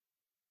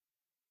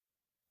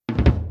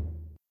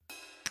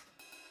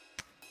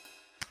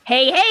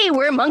Hey,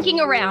 we're Monkeeing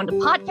Around, a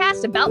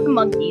podcast about the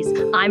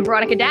Monkees. I'm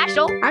Veronica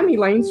Dashel. I'm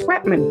Elaine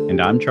Swetman.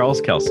 And I'm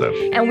Charles Kelso.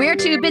 And we're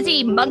too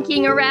busy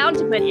monkeying around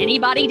to put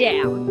anybody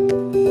down.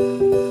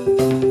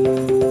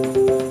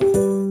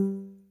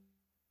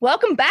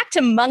 Welcome back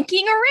to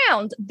Monkeeing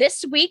Around.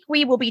 This week,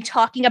 we will be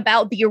talking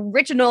about the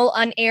original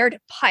unaired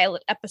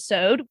pilot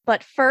episode.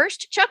 But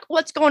first, Chuck,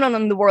 what's going on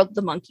in the world of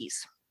the Monkees?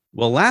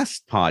 Well,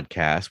 last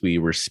podcast, we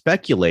were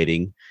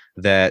speculating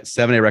that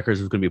 7A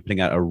Records was going to be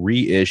putting out a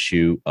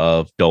reissue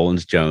of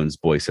Dolenz Jones,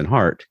 Boyce and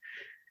Hart.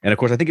 And of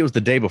course, I think it was the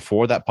day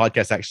before that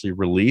podcast actually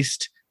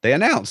released. They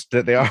announced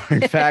that they are,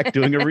 in fact,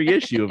 doing a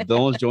reissue of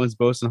Dolenz Jones,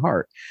 Boyce and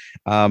Hart.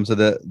 So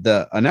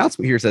the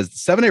announcement here says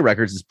 7A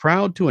Records is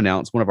proud to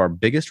announce one of our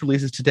biggest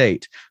releases to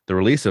date, the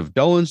release of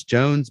Dolenz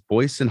Jones,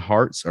 Boyce and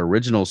Hart's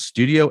original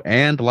studio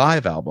and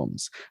live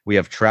albums. We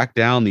have tracked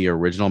down the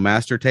original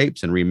master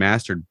tapes and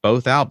remastered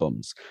both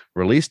albums.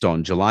 Released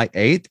on July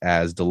 8th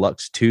as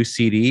deluxe 2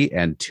 CD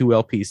and 2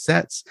 LP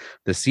sets,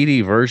 the CD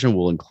version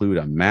will include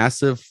a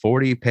massive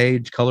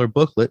 40-page color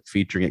booklet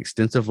featuring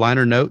extensive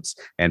liner notes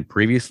and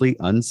previously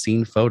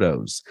unseen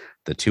photos.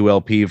 The 2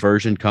 LP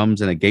version comes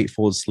in a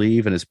gatefold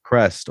sleeve and is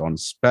pressed on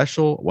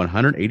special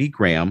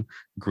 180-gram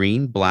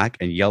green, black,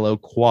 and yellow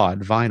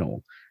quad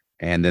vinyl.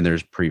 And then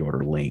there's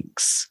pre-order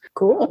links.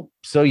 Cool.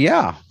 So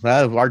yeah,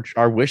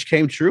 our wish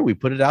came true. We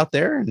put it out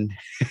there and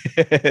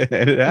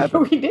it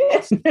happened. We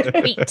did.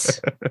 Sweet.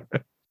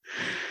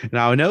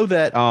 Now I know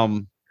that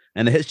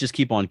and the hits just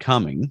keep on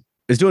coming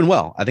is doing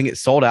well. I think it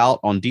sold out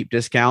on deep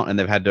discount and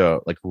they've had to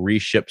like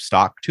reship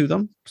stock to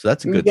them. So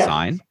that's a good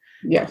sign.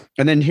 Yes.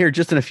 And then here,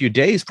 just in a few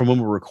days from when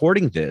we're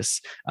recording this,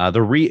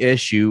 the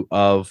reissue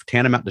of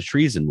Tantamount to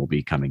Treason will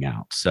be coming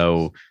out.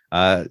 So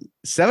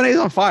 7A is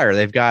on fire.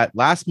 They've got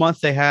last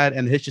month they had,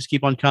 and the hits just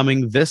keep on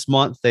coming. This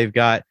month they've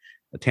got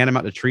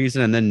Tantamount to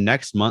Treason, and then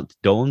next month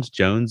Dolenz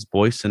Jones,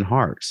 Boyce and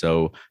Hart.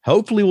 So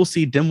hopefully we'll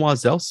see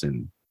Demoiselle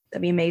soon.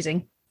 That'd be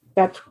amazing.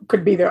 That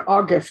could be their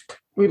August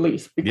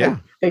release because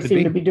they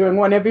seem to be doing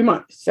one every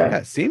month. So yeah,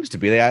 it seems to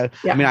be. I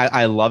mean,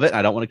 I love it.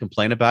 I don't want to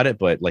complain about it,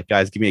 but like,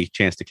 guys, give me a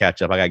chance to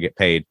catch up. I gotta get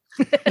paid.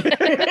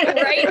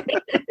 Right?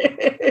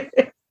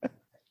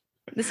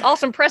 This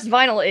awesome pressed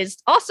vinyl is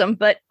awesome,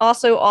 but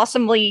also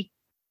awesomely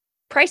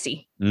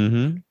pricey.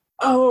 Mm-hmm.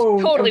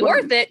 Oh, totally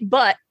worth it,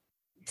 but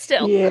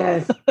still.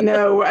 Yes.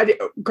 No,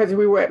 because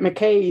we were at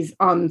McKay's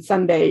on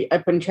Sunday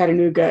up in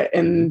Chattanooga,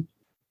 and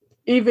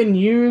even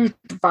used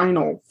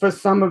vinyl for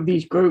some of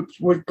these groups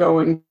was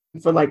going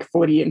for like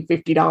 $40 and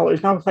 $50.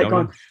 And I was like,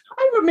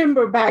 I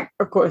remember back,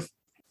 of course,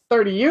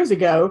 30 years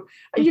ago,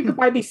 you could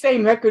buy the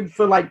same record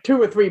for like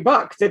 $2 or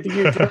 $3 at the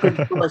used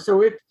record store.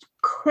 So it's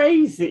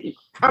crazy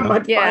how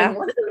much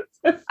vinyl it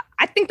is.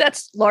 I think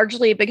that's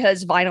largely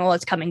because vinyl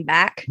is coming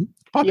back.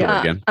 Popular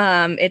again.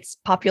 It's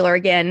popular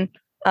again.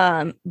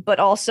 But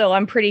also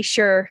I'm pretty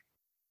sure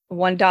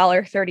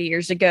 $1 30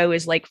 years ago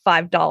is like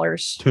 $5 or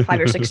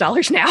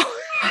 $6 now.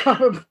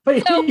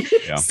 Probably. So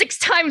 6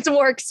 times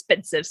more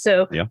expensive.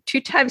 So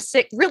 2 times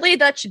 6, really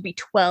that should be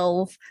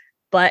 12,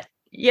 but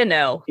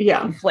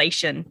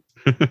inflation.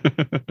 Well,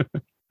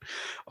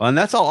 and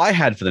that's all I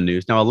had for the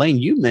news. Now, Elaine,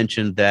 you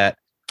mentioned that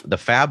the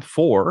Fab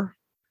Four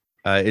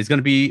is going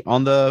to be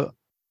on the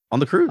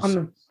cruise.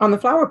 On the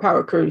Flower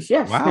Power cruise,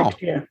 yes. Wow.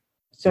 Next year.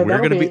 So we're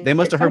going to be. They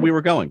must have heard we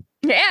were going.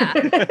 Yeah.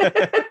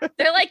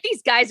 They're like,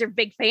 these guys are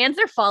big fans.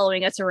 They're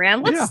following us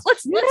around.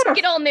 Let's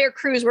get on their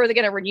cruise where they're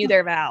going to renew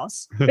their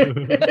vows.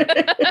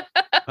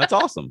 That's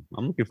awesome.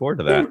 I'm looking forward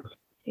to that.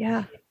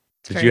 Yeah.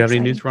 Did you have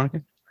any news,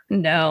 Veronica?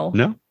 No.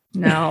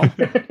 No.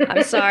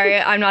 I'm sorry.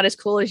 I'm not as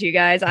cool as you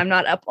guys. I'm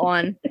not up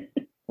on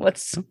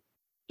what's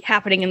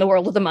happening in the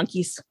world of the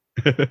Monkees.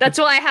 That's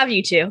why I have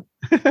you two.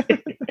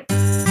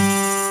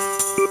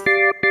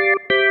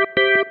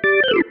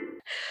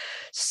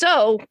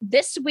 So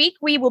this week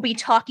we will be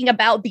talking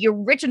about the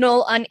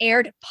original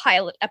unaired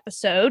pilot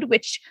episode,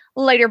 which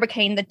later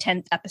became the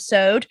 10th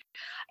episode.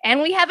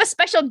 And we have a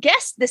special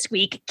guest this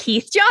week,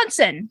 Keith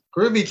Johnson.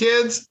 Groovy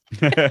kids.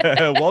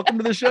 Welcome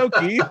to the show,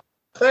 Keith.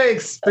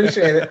 Thanks.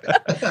 Appreciate it.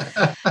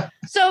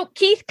 So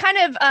Keith, kind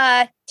of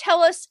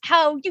tell us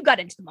how you got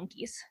into the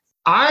Monkees.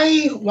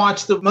 I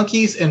watched the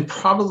Monkees in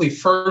probably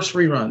first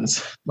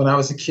reruns when I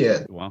was a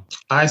kid. Wow.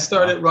 I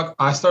started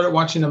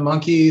watching the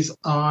Monkees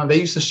they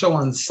used to show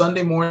on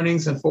Sunday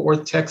mornings in Fort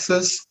Worth,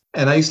 Texas.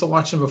 And I used to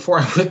watch them before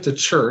I went to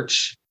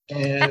church.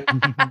 And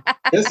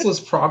this was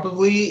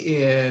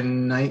probably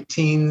in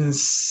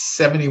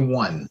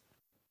 1971.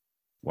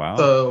 Wow.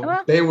 So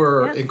they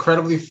were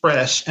incredibly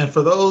fresh. And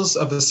for those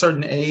of a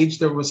certain age,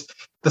 there was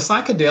the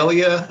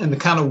psychedelia and the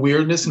kind of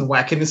weirdness and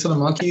wackiness of the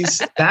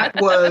Monkees. That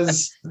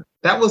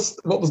was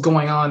what was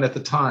going on at the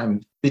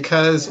time.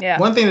 Because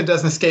one thing that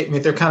doesn't escape me,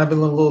 they're kind of in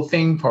a little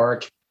theme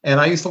park. And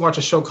I used to watch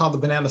a show called The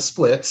Banana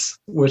Splits,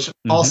 which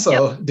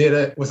also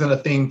was in a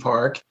theme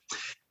park.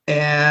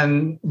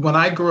 And when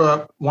I grew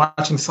up,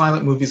 watching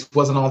silent movies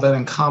wasn't all that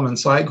uncommon.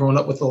 So I had grown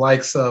up with the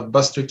likes of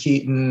Buster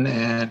Keaton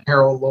and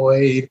Harold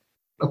Lloyd,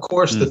 Of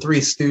course, the Three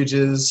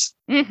Stooges.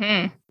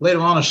 Later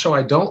on, a show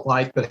I don't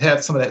like, but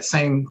had some of that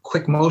same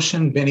quick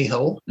motion, Benny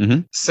Hill.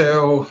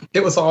 So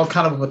it was all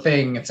kind of a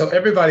thing. And so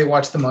everybody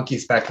watched the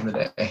Monkees back in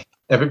the day.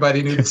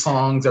 Everybody knew the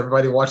songs.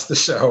 Everybody watched the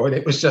show. And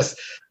it was just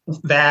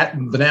that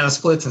and Banana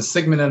Splits and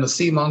Sigmund and the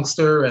Sea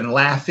Monster and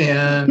Laugh-In.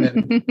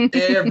 And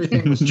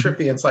everything was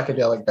trippy and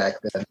psychedelic back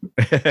then.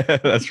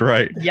 That's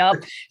right.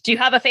 Yep. Do you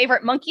have a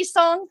favorite Monkees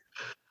song?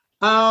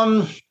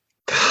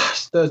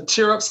 Gosh, the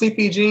Cheer Up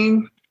Sleepy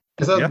Jean.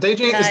 Is that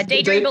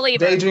Daydream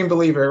Believer? Daydream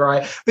Believer,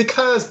 right?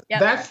 Because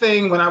that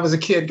thing, when I was a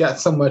kid, got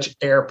so much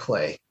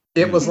airplay.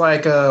 It was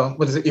like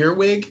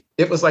earwig?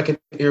 It was like an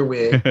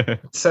earwig.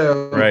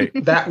 So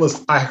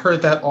I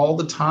heard that all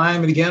the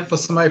time. And again, for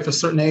somebody for a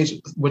certain age,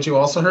 what you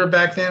also heard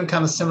back then,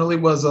 kind of similarly,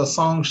 was a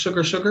song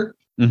Sugar Sugar.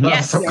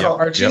 Yes. Called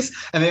Archies.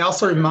 And they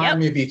also remind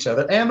me of each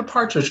other and the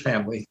Partridge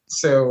Family.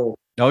 So.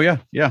 Oh, yeah.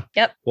 Yeah.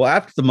 Yep. Well,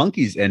 after the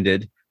Monkees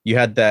ended, you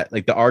had that,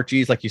 like the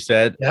Archies, like you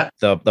said,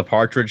 the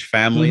Partridge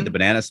Family, the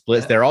Banana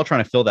Splits. They're all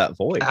trying to fill that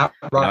void.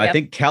 I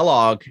think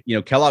Kellogg's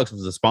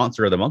was the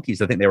sponsor of the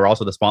Monkees. I think they were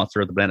also the sponsor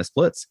of the Banana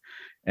Splits.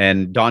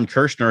 And Don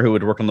Kirshner, who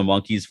had worked on the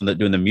Monkees from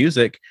doing the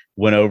music,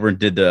 went over and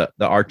did the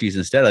Archies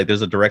instead. Like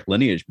there's a direct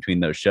lineage between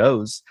those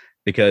shows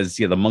because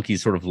the Monkees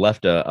sort of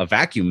left a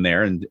vacuum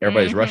there, and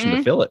everybody's rushing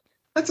to fill it.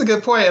 That's a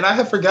good point. And I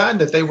had forgotten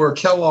that they were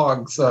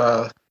Kellogg's.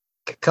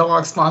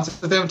 Kellogg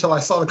sponsored them until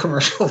I saw the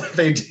commercial that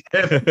they did.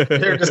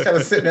 They were just kind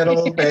of sitting in a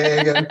little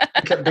bag and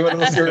kept doing a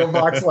little cereal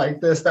box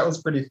like this. That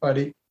was pretty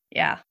funny.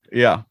 Yeah.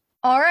 Yeah.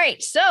 All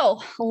right.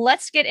 So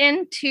let's get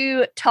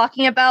into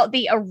talking about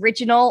the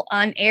original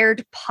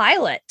unaired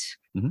pilot.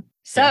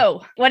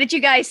 So what did you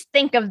guys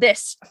think of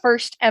this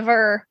first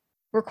ever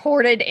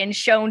recorded and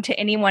shown to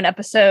anyone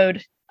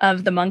episode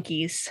of the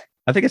Monkees?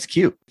 I think it's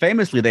cute.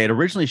 Famously, they had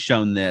originally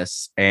shown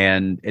this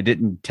and it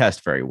didn't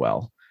test very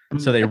well.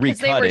 So they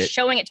recut it. They were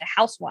showing it to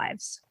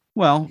housewives.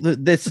 Well,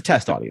 it's the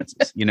test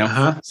audiences, So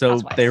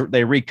Housewives.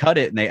 they recut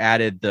it and they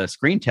added the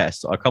screen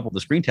tests, a couple of the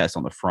screen tests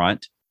on the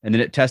front, and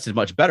then it tested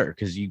much better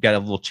because you got a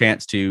little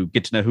chance to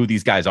get to know who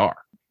these guys are.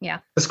 Yeah.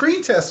 The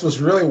screen test was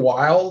really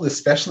wild,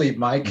 especially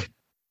Mike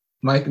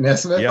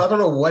Nesmith. I don't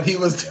know what he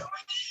was doing.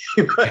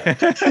 He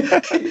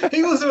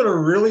was doing a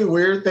really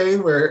weird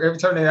thing where every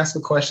time they ask a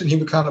question, he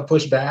would kind of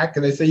push back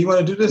and they say, "You want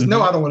to do this?"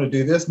 "No, I don't want to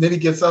do this." And then he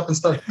gets up and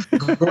starts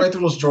going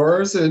through those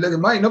drawers. And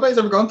Mike, nobody's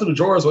ever gone through the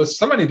drawers. Well,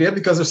 somebody did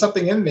because there's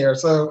something in there.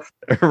 So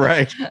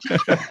right.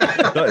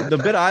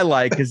 The bit I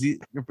like is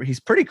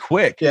he's pretty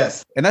quick.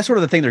 Yes. And that's sort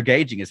of the thing they're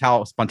gauging is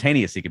how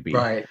spontaneous he could be.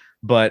 Right.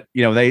 But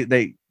he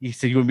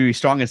said, "You want me to be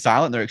strong and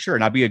silent?" And they're like, "Sure,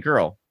 and I'll be a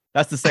girl."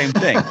 That's the same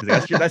thing.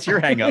 That's your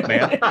hang up,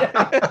 man.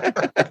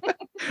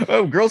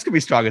 Oh, girls can be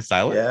strong and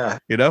silent.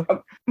 Yeah.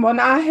 When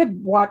I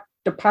had watched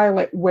the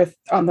pilot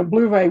on the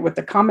Blu-ray with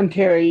the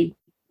commentary,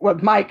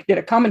 Mike did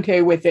a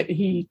commentary with it.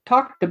 He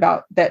talked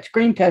about that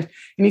screen test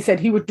and he said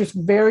he was just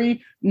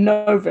very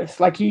nervous.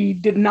 Like he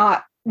did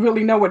not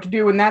really know what to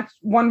do. And that's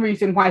one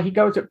reason why he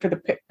goes up to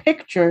the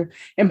picture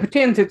and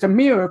pretends it's a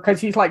mirror,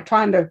 because he's like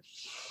trying to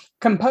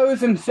compose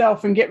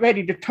himself and get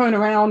ready to turn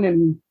around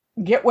and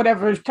get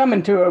whatever is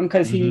coming to him,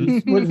 because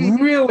he was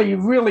really,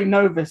 really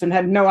nervous and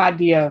had no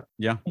idea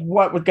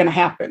what was going to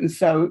happen.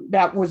 So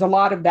a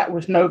lot of that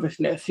was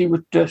nervousness. He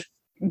was just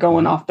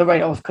going off the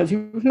rails because he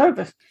was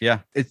nervous. Yeah,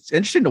 it's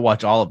interesting to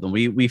watch all of them.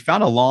 We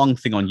found a long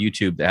thing on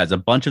YouTube that has a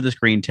bunch of the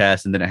screen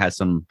tests, and then it has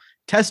some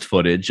test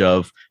footage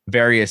of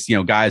various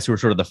guys who are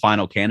sort of the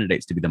final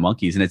candidates to be the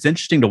Monkees, and it's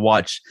interesting to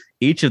watch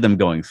each of them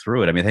going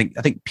through it. I mean,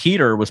 I think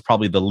Peter was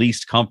probably the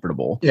least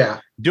comfortable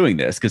doing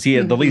this because he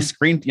had the least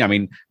screen.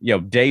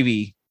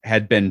 Davey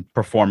had been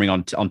performing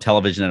on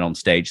television and on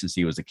stage since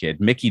he was a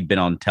kid. Mickey'd been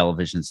on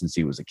television since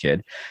he was a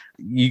kid.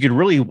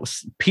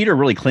 Peter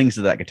really clings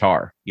to that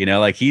guitar,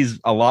 like he's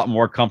a lot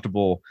more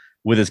comfortable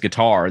with his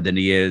guitar than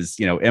he is,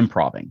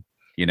 improving,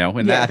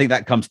 and I think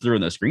that comes through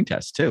in the screen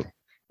tests too.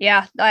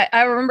 Yeah.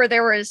 I remember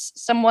there was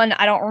someone,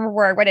 I don't remember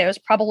where I read it. It was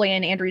probably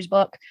in Andrew's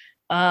book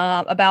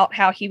about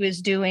how he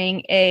was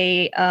doing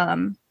a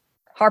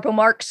Harpo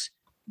Marx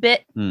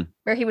bit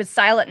where he was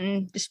silent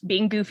and just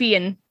being goofy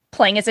and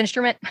playing his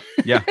instrument.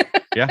 yeah.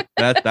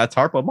 That's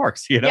Harpo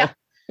Marx,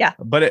 Yeah.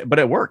 But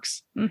it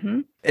works.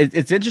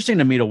 It's interesting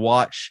to me to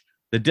watch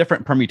the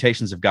different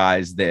permutations of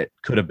guys that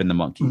could have been the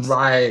Monkees.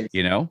 Right.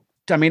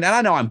 I mean, and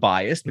I know I'm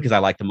biased because I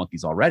like the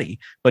Monkees already,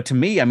 but to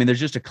me, I mean,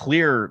 there's just a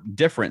clear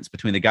difference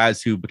between the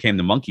guys who became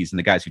the Monkees and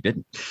the guys who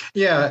didn't.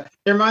 Yeah.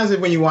 It reminds me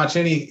when you watch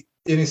any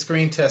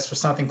screen test for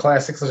something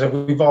classic, so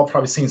we've all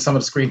probably seen some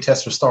of the screen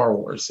tests for Star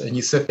Wars, and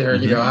you sit there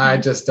and you go, I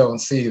just don't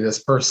see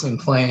this person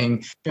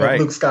playing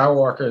Luke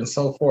Skywalker and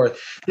so forth.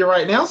 You're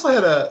right. And they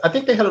also I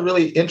think they had a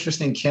really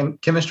interesting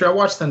chemistry. I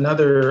watched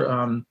another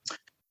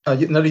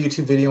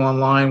YouTube video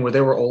online where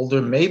they were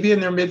older, maybe in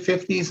their mid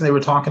 50s, and they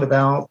were talking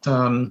about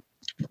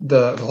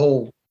the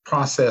whole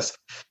process.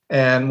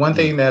 And one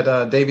thing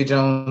that Davy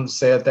Jones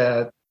said,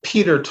 that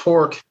Peter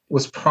Tork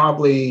was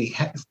probably,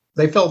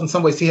 they felt in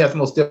some ways he had the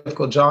most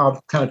difficult job,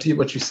 kind of to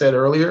what you said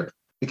earlier,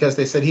 because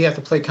they said he had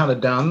to play kind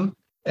of dumb.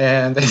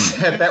 And they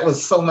said that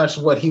was so much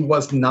what he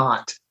was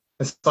not,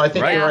 And so I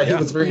think you're right. He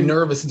was very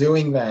nervous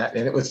doing that.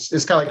 And it's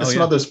kind of like the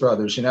Smothers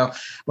Brothers, you know.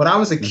 When I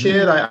was a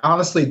kid, I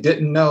honestly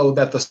didn't know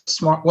that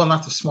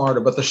not the smarter,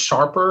 but the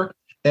sharper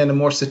and the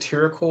more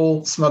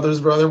satirical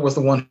Smothers brother was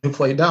the one who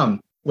played dumb,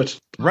 which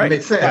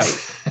makes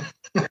sense.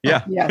 Right.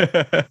 Yeah.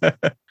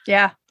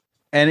 Yeah.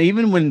 And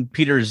even when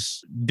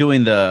Peter's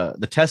doing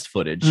the test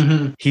footage,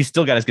 he's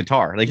still got his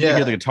guitar. Like you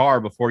hear the guitar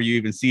before you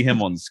even see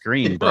him on the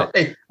screen. But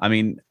I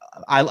mean,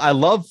 I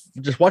love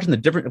just watching the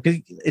different, because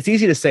it's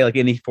easy to say like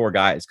any four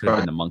guys could have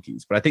been the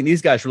Monkees, but I think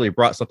these guys really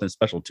brought something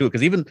special to it.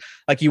 Because even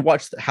like you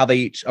watch how they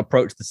each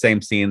approach the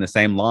same scene, the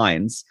same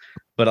lines,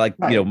 but like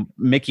you know,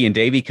 Mickey and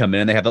Davey come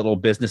in and they have that little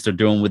business they're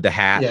doing with the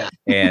hat,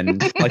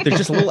 and like there's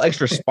just a little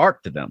extra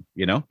spark to them,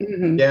 you know?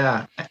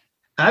 Yeah.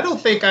 I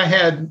don't think I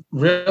had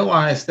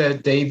realized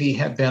that Davey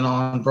had been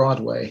on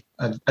Broadway.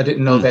 I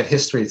didn't know that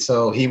history.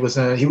 So he was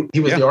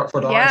the Artful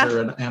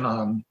Dodger,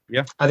 and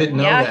I didn't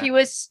know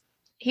that.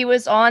 He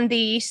was on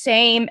the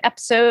same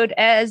episode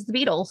as the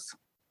Beatles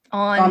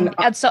on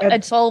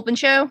Ed Sullivan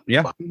Show.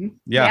 Yeah.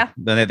 Then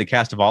they had the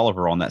cast of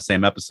Oliver on that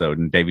same episode,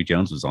 and Davy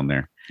Jones was on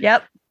there.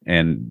 Yep.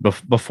 And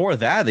before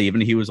that,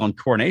 he was on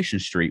Coronation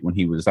Street when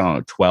he was, I don't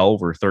know,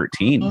 12 or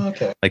 13. Oh,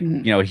 okay. Like,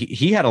 you know,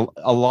 he had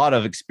a lot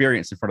of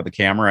experience in front of the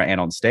camera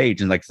and on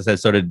stage. And like I said,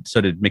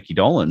 so did Mickey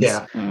Dolenz.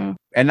 Yeah.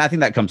 And I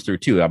think that comes through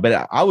too.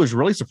 But I was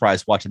really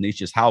surprised watching these,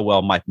 just how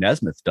well Mike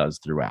Nesmith does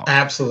throughout.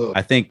 Absolutely.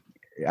 I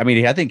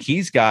think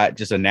he's got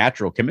just a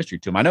natural chemistry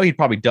to him. I know he'd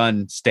probably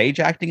done stage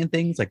acting and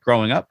things like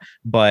growing up,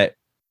 but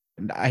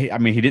I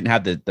mean, he didn't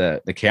have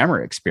the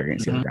camera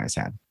experience the other guys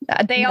had.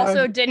 They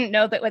also didn't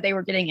know that what they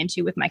were getting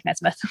into with Mike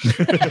Nesmith.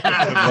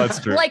 That's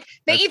true. Like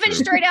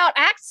straight out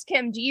asked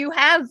him, "Do you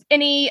have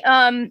any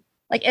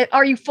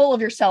are you full of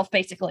yourself?"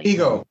 Basically,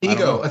 ego.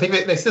 I think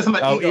they said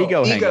something about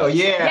ego. Ego.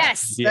 Yeah.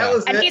 Yes. Yeah. That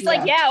was and he's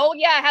like,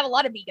 I have a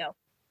lot of ego.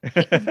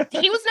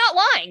 He was not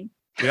lying.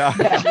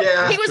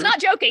 Yeah. He was not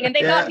joking, and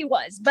they thought he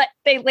was, but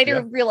they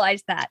later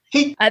realized that.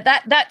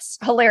 That's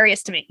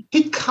hilarious to me.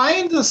 He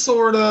kind of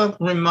sort of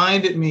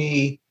reminded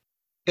me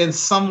in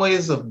some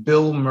ways of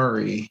Bill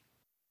Murray,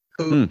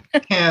 who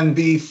can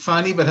be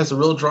funny but has a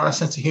real dry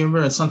sense of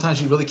humor, and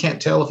sometimes you really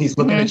can't tell if he's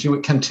looking at you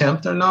with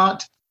contempt or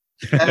not.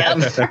 And,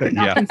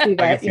 I can see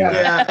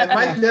that. And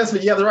Mike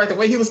Nesmith, they're right. The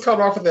way he was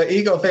coming off with the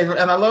ego thing,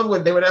 and I love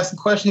when they would ask the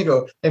question, he'd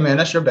go, "Hey man,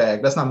 that's your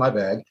bag. That's not my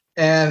bag."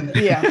 And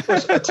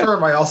a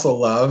term I also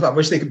love. I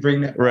wish they could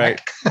bring that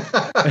back.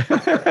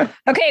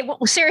 Okay, well,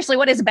 seriously,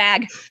 what is a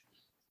bag?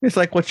 It's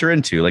like what you're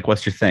into, like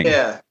what's your thing.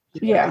 Man,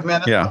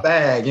 that's my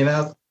bag. You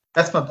know,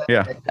 that's my bag.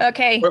 Yeah.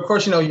 Okay. But of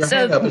course, your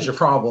hand up is your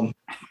problem.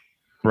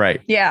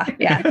 Right. Yeah.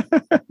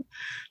 But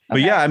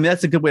I mean,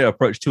 that's a good way to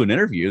approach to an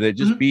interview. That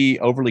just be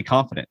overly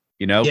confident,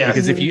 you know,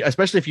 because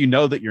especially if you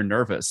know that you're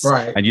nervous,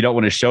 right, and you don't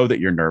want to show that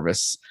you're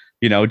nervous,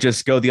 you know,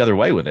 just go the other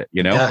way with it,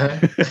 you know.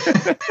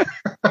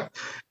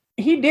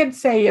 He did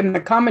say in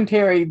the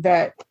commentary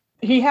that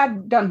he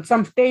had done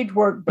some stage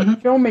work,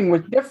 but filming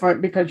was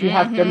different because you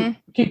have to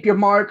keep your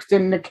marks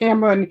in the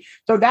camera, and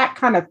so that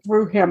kind of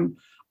threw him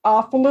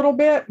off a little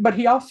bit. But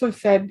he also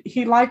said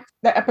he liked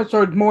the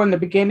episodes more in the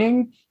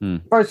beginning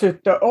versus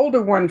the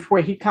older ones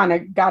where he kind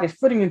of got his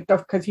footing and stuff,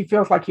 because he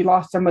feels like he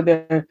lost some of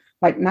the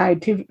like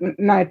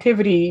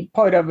naivety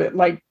part of it.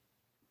 Like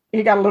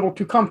he got a little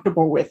too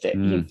comfortable with it.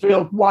 He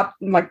feels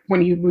like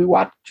when you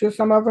rewatch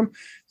some of them.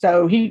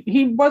 So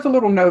he was a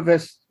little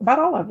nervous about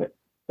all of it,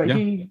 but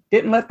he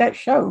didn't let that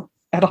show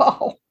at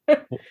all.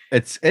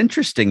 It's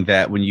interesting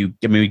that when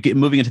we get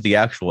moving into the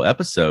actual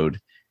episode,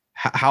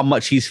 how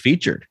much he's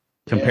featured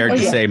compared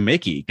to say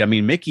Mickey. I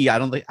mean, Mickey, I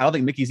don't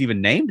think Mickey's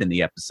even named in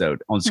the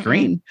episode on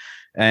screen.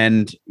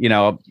 And, you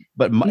know,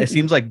 but it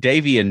seems like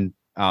Davey and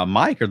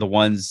Mike are the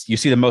ones you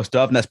see the most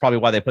of. And that's probably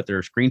why they put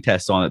their screen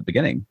tests on at the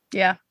beginning.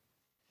 Yeah.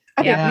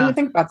 I didn't even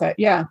think about that.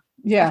 Yeah.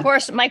 Of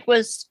course, Mike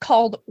was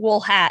called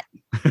Wool Hat.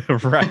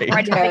 right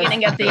at the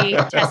beginning of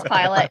the test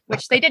pilot,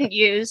 which they didn't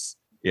use.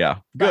 Yeah.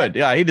 Good.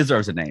 Yeah. He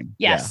deserves a name.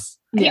 Yes.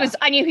 Yeah.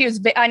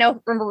 I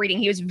remember reading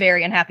he was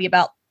very unhappy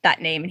about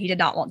that name and he did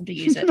not want to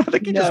use it. I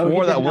think he just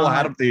wore that wool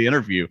hat up the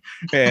interview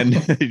and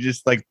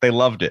just like they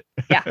loved it.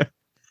 Yeah.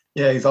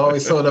 Yeah, he's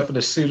always sewed up in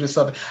a suit or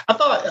something.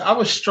 I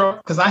was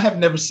struck because I have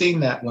never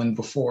seen that one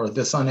before,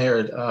 this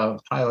unaired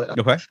pilot.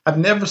 Okay. I've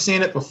never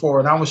seen it before,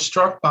 and I was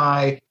struck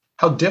by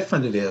how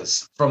different it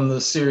is from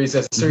the series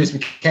as the series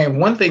became.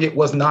 One thing, it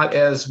was not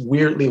as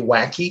weirdly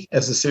wacky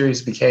as the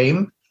series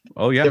became.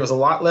 Oh yeah, there was a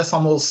lot less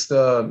almost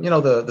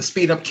the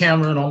speed up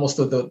camera and almost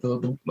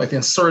the like the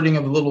inserting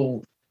of the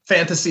little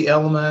fantasy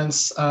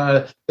elements.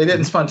 They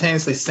didn't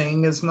spontaneously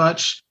sing as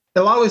much.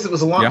 In a lot of ways, it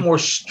was a lot more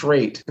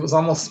straight. It was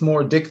almost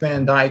more Dick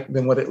Van Dyke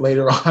than what it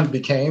later on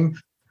became.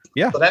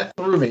 Yeah. So that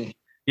threw me.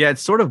 Yeah,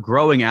 it's sort of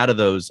growing out of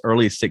those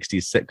early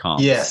 60s sitcoms.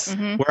 Yes.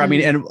 Where, I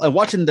mean, and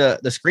watching the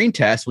screen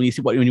test, when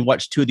you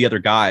watch two of the other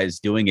guys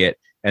doing it,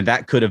 and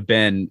that could have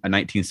been a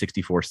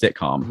 1964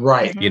 sitcom.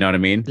 Right. You know what I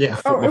mean? Yeah.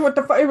 Oh, it was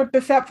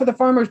the set for The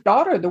Farmer's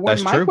Daughter. The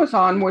one Mike was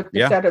on was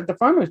the set of The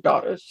Farmer's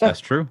Daughter. So. That's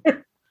true.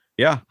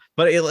 Yeah,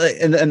 but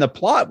and the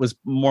plot was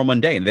more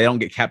mundane. They don't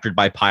get captured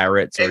by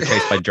pirates or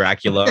chased by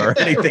Dracula or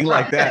anything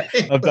like that.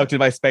 Abducted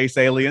by space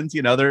aliens.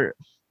 They're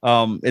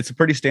it's a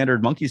pretty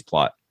standard Monkees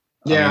plot.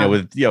 Yeah,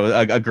 with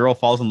a girl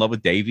falls in love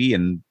with Davy,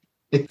 and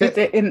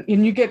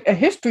and you get a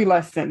history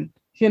lesson.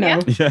 Yeah,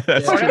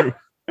 that's true.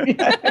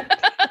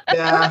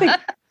 Yeah,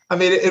 I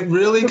mean, it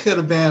really could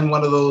have been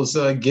one of those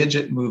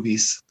Gidget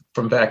movies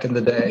from back in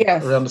the day,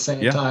 around the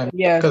same time.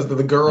 Yeah, because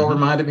the girl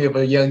reminded me of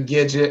a young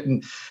Gidget,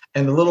 and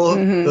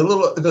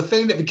the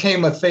thing that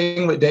became a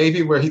thing with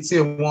Davy, where he'd see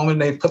a woman,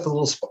 they put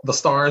the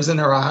stars in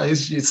her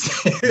eyes.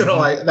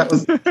 Like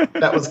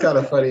that was kind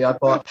of funny, I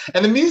thought.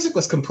 And the music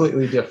was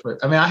completely different.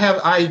 I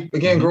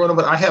mean, growing up,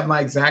 I have my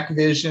exact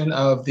vision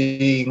of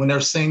when they're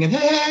singing,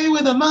 "Hey,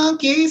 we're the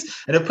Monkees,"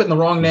 and they're putting the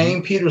wrong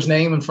name, Peter's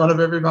name, in front of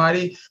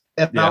everybody.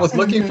 And I was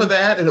looking for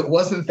that, and it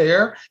wasn't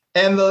there.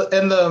 And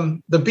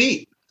the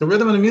beat. The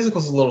rhythm of the music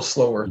was a little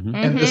slower,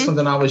 and this one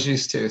than I was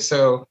used to.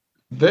 So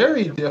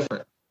very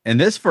different. In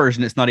this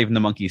version, it's not even the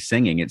Monkees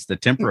singing; it's the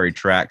temporary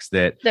tracks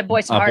that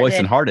Boyce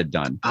and Hart had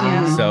done.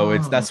 Yeah. So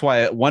that's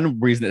why one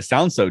reason it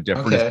sounds so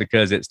different is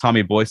because it's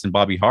Tommy Boyce and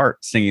Bobby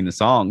Hart singing the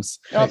songs.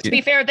 Well, to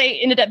be fair, they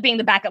ended up being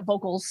the backup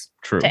vocals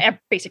to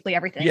basically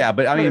everything. Yeah,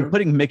 but I mean,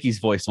 putting Mickey's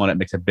voice on it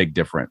makes a big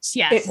difference.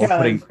 Yes,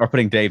 or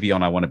putting Davy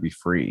on "I Want to Be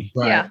Free."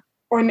 Right. Yeah,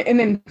 and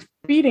then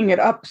speeding it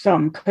up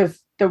some,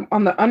 because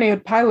on the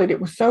unaired pilot, it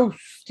was so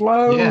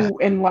slow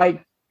and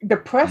like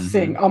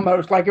depressing,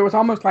 almost like it was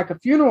almost like a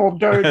funeral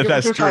dirge.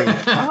 That's true.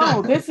 Like,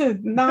 oh, this is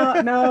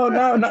not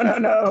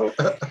no.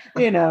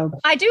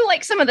 I do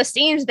like some of the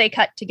scenes they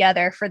cut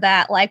together for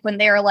that, like when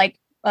they're like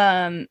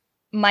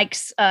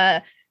Mike's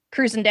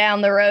cruising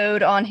down the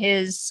road on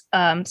his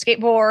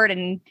skateboard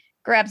and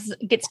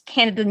gets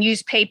handed the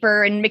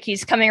newspaper, and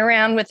Mickey's coming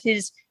around with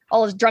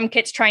all his drum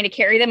kits trying to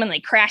carry them, and they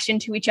crash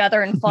into each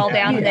other and fall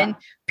down. And then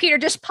Peter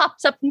just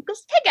pops up and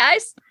goes, "Hey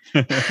guys."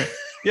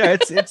 Yeah,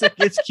 it's a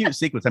cute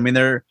sequence. I mean,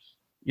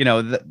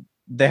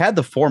 they had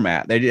the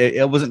format.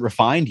 It wasn't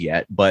refined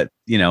yet, but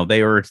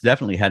they were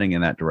definitely heading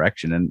in that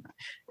direction. And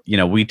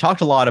we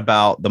talked a lot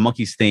about the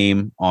Monkees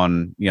theme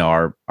on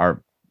our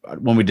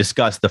when we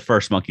discussed the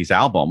first Monkees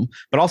album,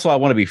 but also "I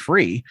Want to Be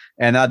Free."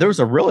 And there was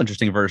a real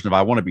interesting version of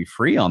 "I Want to Be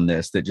Free" on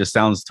this that just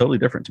sounds totally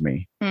different to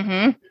me.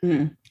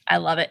 I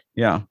love it.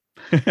 Yeah.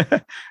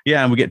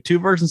 Yeah, and we get two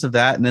versions of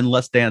that, and then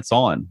 "Let's Dance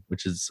On,"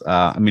 which is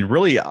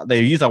really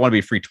they use "I Want to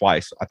Be Free"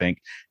 twice, I think.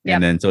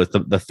 And then so it's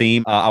the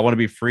theme, "I Want to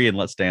Be Free" and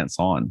 "Let's Dance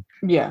On."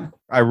 Yeah,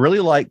 I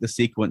really like the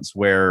sequence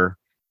where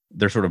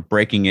they're sort of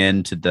breaking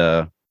into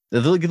the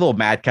little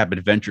madcap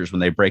adventures when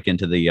they break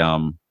into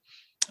the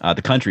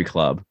country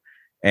club,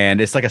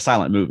 and it's like a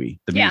silent movie.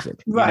 The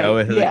music,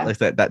 like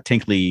that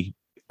tinkly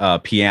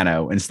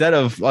piano, instead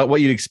of what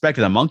you'd expect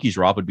in a Monkees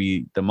rock would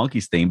be the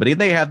Monkees theme, but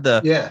they have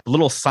the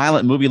little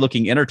silent movie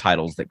looking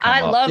intertitles that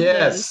come up. Love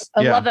those.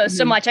 I love those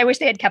so much. I wish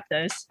they had kept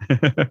those.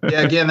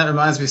 Yeah, again, that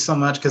reminds me so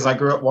much because I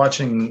grew up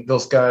watching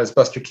those guys,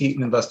 Buster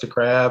Keaton and Buster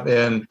Crabbe,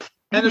 and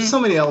there's so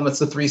many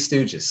elements of Three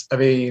Stooges. I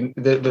mean,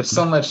 there's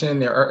so much in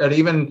there,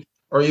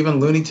 or even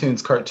Looney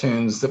Tunes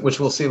cartoons, which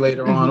we'll see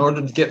later on, in order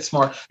to get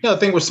smart. The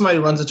thing where somebody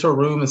runs into a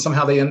room and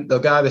somehow the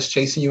guy that's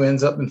chasing you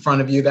ends up in front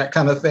of you, that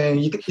kind of thing.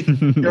 You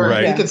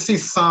can see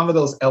some of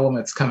those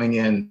elements coming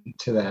in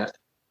to that.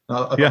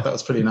 I thought that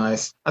was pretty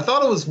nice. I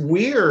thought it was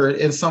weird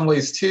in some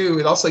ways too.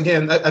 It also,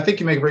 again, I think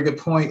you make a very good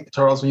point,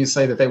 Charles, when you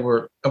say that it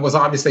was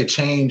obviously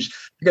changed,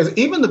 because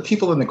even the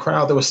people in the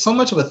crowd, there was so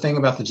much of a thing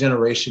about the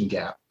generation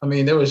gap. I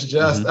mean, there was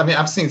just,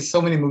 I've seen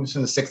so many movies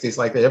from the 60s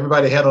like that.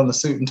 Everybody had on the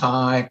suit and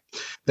tie.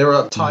 They were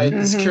uptight.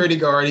 The security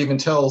guard even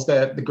tells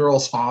the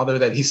girl's father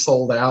that he's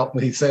sold out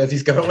when he says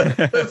he's going to let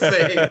them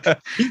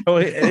sing. Well,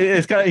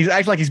 he's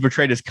acting like he's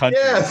betrayed his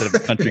country instead of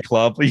a country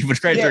club. You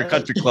betrayed your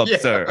country club,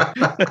 sir.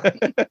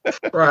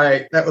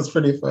 Right. That was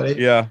pretty funny.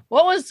 Yeah.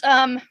 What was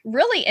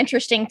really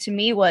interesting to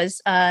me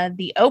was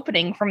the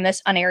opening from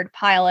this unaired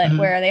pilot,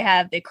 where they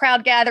have the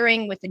crowd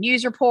gathering with the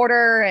news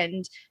reporter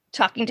and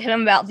talking to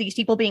him about these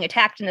people being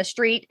attacked in the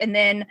street. And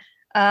then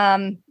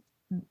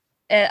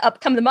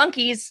up come the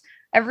Monkees,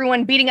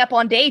 everyone beating up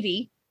on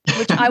Davy,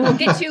 which I will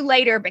get to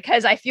later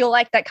because I feel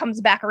like that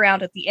comes back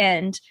around at the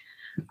end.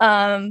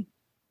 But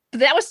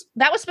that was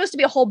supposed to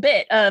be a whole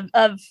bit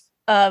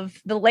of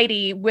the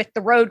lady with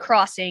the road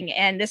crossing,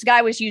 and this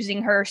guy was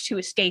using her to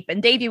escape,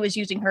 and Davy was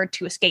using her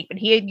to escape, and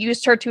he had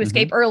used her to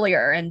escape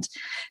earlier. And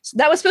so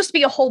that was supposed to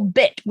be a whole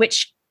bit,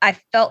 which I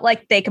felt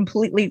like they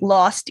completely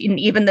lost in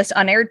even this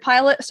unaired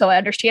pilot. So I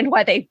understand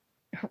why they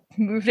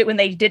moved it when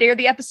they did air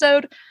the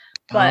episode.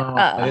 But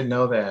I didn't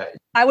know that.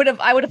 I would have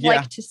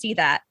liked to see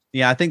that.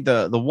 Yeah, I think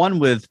the one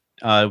with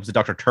was it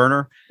Dr.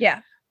 Turner? Yeah.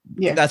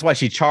 That's why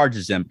she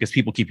charges him, because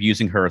people keep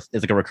using her as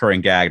like a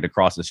recurring gag to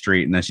cross the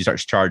street, and then she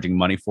starts charging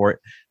money for it.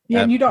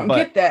 Yeah, and you don't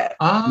get that.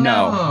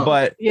 No,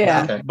 but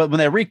yeah, but when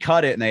they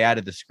recut it and they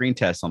added the screen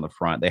test on the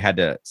front,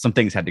 some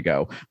things had to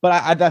go.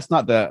 But that's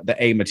not the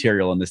A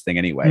material in this thing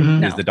anyway.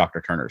 Is the Dr.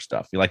 Turner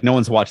stuff. You're like, no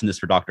one's watching this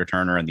for Dr.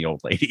 Turner and the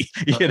old lady,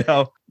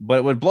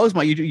 But what blows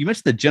my, you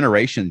mentioned the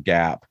generation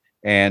gap,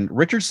 and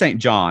Richard St.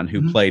 John,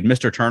 who played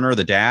Mr. Turner,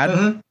 the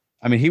dad.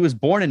 I mean, he was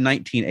born in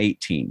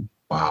 1918.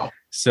 Wow.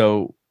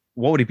 So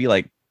what would he be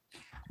like?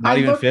 Not I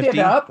even looked 50? it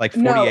up. Like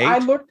 48?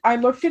 No, I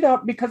looked it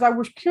up because I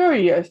was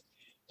curious.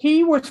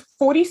 He was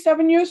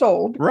 47 years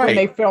old when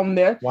they filmed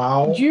this.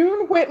 Wow.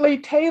 June Whitley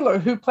Taylor,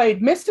 who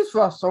played Mrs.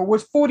 Russell,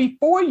 was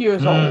 44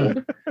 years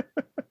old.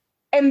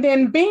 And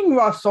then Bean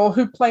Russell,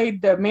 who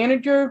played the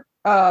manager,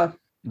 the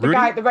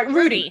guy,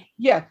 Rudy.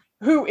 Yeah,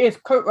 who is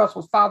Kurt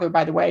Russell's father,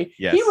 by the way.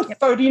 Yes. He was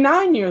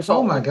 39 years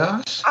old. Oh my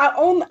gosh. I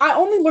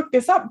only looked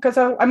this up because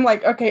I'm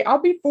like, okay,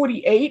 I'll be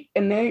 48,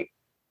 and they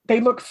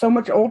look so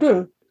much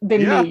older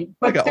than me.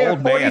 But like they're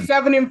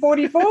 47 and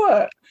 44.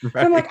 Right. So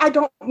I'm like, I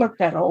don't look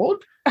that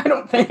old. I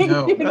don't think.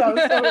 No.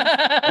 So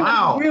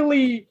wow.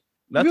 Really,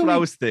 that's really what I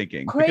was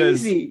thinking.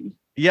 Crazy. Because,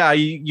 yeah,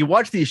 you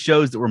watch these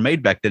shows that were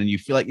made back then, and you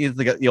feel like he's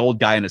like the old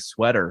guy in a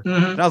sweater.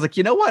 And I was like,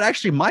 you know what?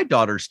 Actually, my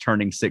daughter's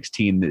turning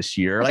 16 this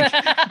year. Like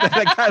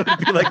that guy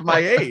would be like my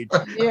age.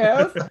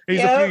 Yeah,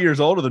 he's a few years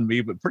older than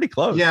me, but pretty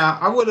close. Yeah,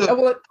 I would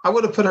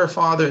have put her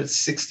father at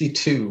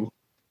 62.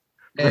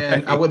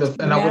 And I would have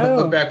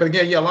looked back. But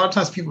again, yeah, a lot of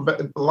times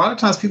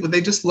people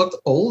they just looked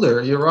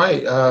older. You're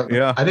right.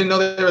 I didn't know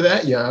they were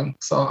that young.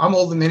 So I'm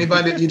older than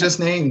anybody that you just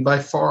named by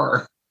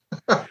far.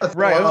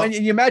 Right. Well, and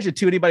you imagine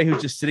too, anybody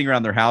who's just sitting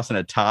around their house in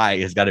a tie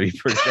has got to be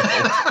pretty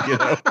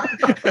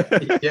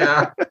old,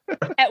 Yeah.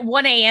 At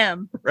 1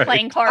 a.m.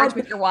 playing cards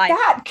with your wife.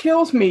 That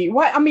kills me.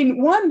 Why? I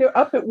mean, one, they're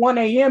up at 1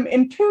 a.m.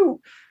 and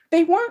two,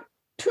 they weren't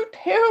too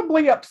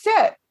terribly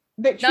upset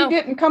that she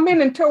didn't come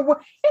in until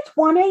it's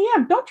 1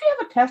 a.m. Don't you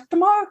have a test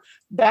tomorrow?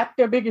 That's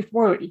their biggest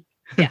worry.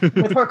 Yeah.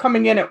 With her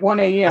coming in at 1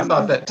 a.m. I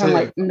thought that too. I'm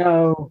like,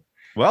 no.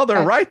 Well,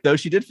 they're right though.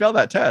 She did fail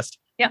that test.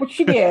 Yeah. Well,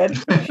 she did.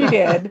 She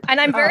did. And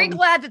I'm very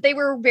glad that they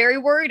were very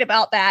worried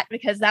about that,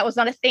 because that was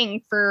not a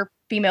thing for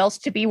females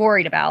to be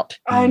worried about.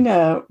 I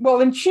know.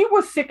 Well, and she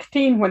was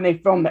 16 when they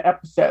filmed the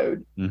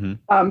episode.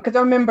 Because I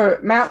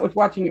remember Matt was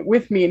watching it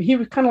with me, and he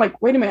was kind of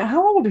like, wait a minute,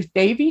 how old is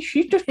Davy?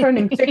 She's just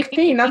turning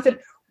 16. I said,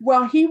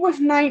 well, he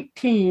was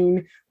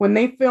 19 when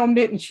they filmed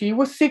it, and she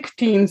was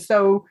 16.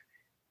 So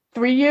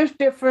 3 years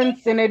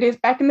difference, and it is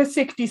back in the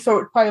 60s. So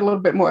it's probably a little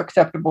bit more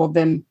acceptable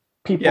than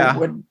people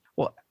would.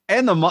 Well,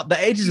 and the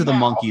ages of the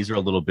Monkees are a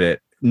little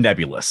bit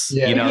nebulous.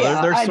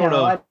 Yeah. They're sort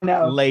of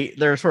late.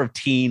 They're sort of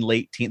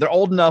late teen. They're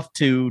old enough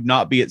to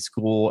not be at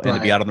school and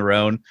to be out on their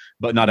own,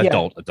 but not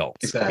adults.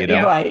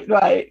 Exactly.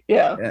 Right.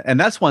 Yeah. And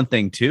that's one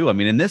thing too. I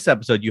mean, in this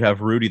episode, you have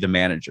Rudy the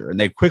manager, and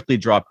they quickly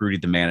drop Rudy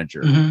the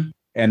manager.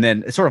 And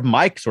then sort of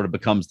Mike sort of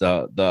becomes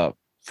the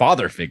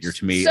father figure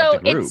to me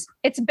of the group.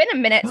 It's been a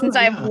minute since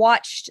I've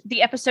watched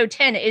the episode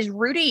 10. Is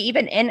Rudy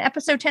even in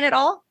episode 10 at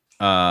all?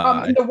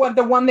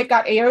 The one that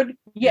got aired.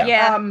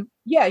 Yeah.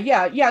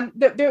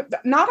 There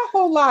not a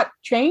whole lot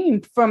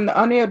changed from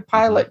the unaired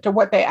pilot to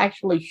what they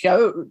actually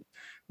showed.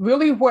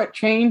 Really, what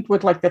changed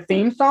was like the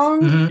theme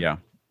song. Yeah.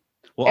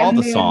 Well, all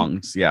the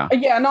songs. Yeah.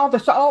 Yeah, and all the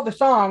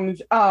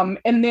songs.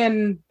 And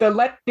then the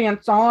Let's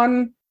Dance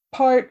On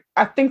part,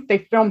 I think they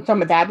filmed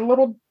some of that a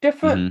little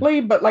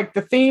differently, but like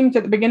the themes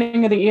at the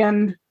beginning and the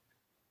end,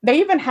 they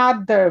even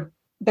had the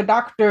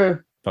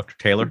Dr.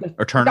 Taylor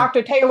or Turner.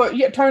 Dr. Taylor,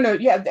 Turner,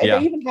 they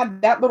even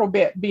had that little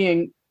bit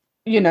being,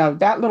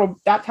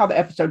 that's how the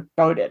episode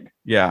started.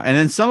 Yeah, and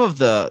then some of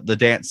the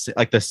dance,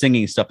 like the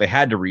singing stuff, they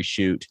had to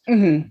reshoot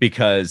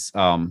because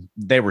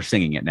they were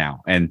singing it now,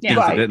 and things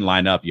that didn't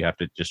line up, you have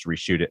to just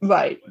reshoot it.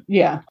 Right.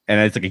 Yeah. And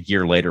it's like a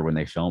year later when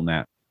they filmed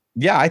that.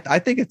 Yeah, I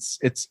think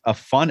it's a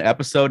fun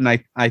episode, and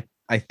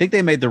I think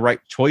they made the right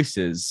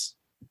choices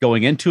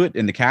going into it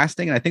in the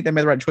casting, and I think they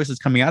made the right choices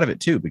coming out of it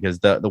too, because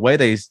the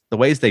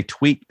ways they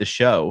tweaked the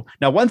show.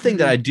 Now, one thing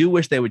that I do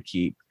wish they would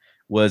keep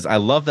was, I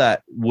love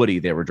that Woody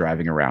they were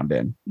driving around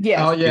in.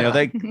 Yeah, oh yeah.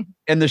 They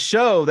in the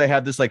show they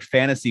had this like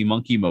fantasy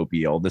monkey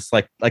mobile, this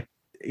like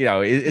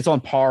it's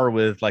on par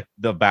with like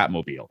the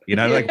Batmobile.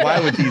 Like why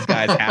would these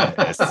guys have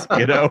this?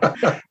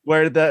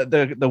 Where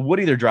the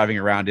Woody they're driving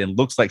around in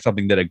looks like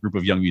something that a group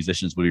of young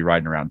musicians would be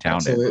riding around town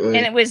Absolutely. in.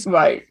 And it was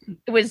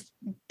It was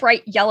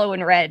bright yellow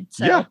and red.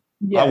 So. Yeah.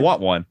 I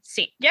want one.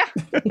 See, that'd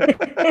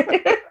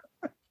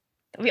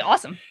be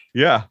awesome.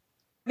 Yeah.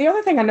 The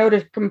other thing I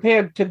noticed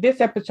compared to this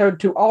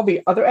episode to all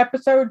the other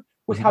episodes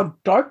was how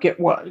dark it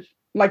was.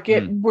 Like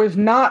it was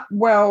not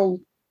well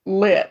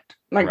lit.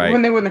 Like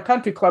when they were in the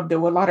country club, there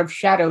were a lot of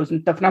shadows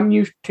and stuff. And I'm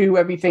used to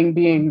everything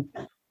being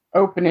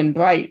open and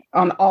bright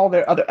on all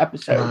their other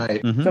episodes.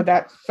 Right. So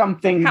that's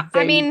something.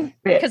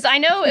 Because I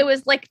know it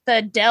was like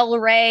the Del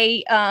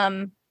Rey.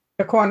 The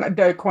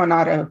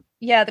Coronado.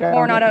 Yeah, the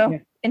Coronado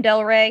in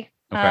Del Rey,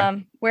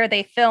 where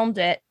they filmed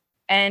it.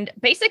 And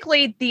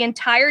basically the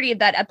entirety of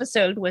that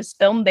episode was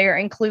filmed there,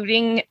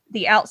 including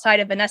the outside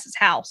of Vanessa's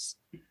house.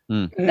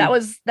 That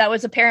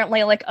was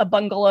apparently like a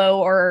bungalow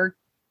or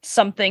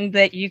something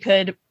that you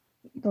could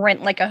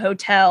rent like a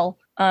hotel.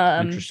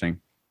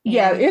 Interesting.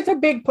 Yeah, it's a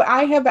big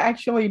I have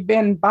actually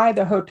been by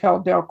the Hotel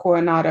del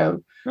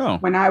Coronado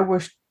when I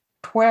was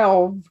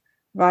 12,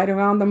 right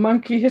around the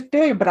Monkees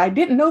day, but I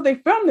didn't know they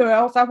filmed there,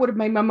 else I would have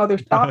made my mother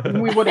stop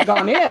and we would have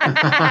gone in.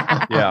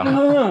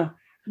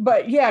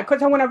 But yeah,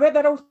 because when I read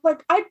that, I was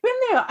like, I've been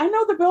there. I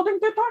know the building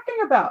they're talking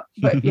about.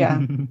 But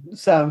yeah,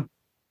 so.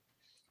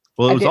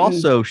 Well, it was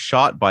also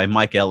shot by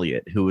Mike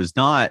Elliott, who was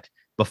not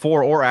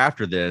before or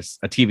after this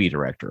a TV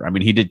director. I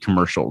mean, he did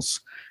commercials.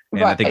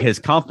 And I think his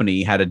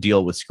company had a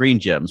deal with Screen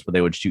Gems where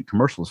they would shoot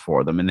commercials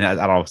for them. And I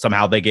don't know,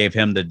 somehow they gave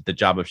him the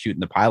job of shooting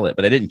the pilot,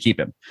 but they didn't keep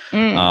him.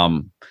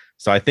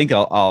 So I think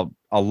a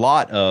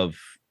lot of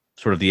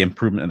sort of the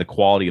improvement in the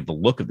quality of the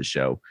look of the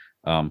show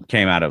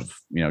came out of,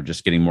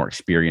 just getting more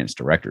experienced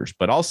directors.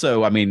 But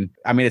also, I mean,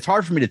 it's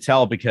hard for me to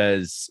tell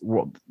because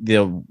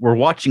we're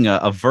watching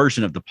a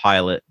version of the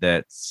pilot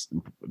that's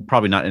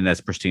probably not in as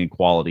pristine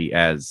quality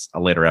as a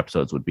later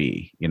episodes would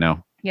be,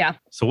 Yeah.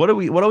 So what do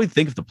we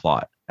think of the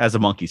plot as a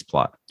Monkees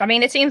plot? I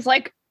mean, it seems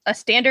like a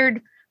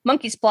standard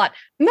Monkees plot.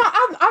 No,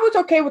 I was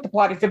okay with the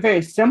plot. It's a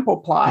very simple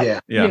plot.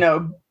 Yeah.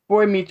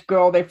 Boy meets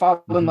girl, they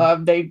fall in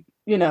love. They,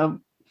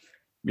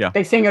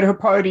 they sing at her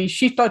party.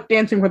 She starts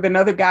dancing with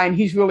another guy and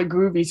he's really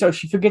groovy. So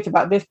she forgets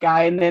about this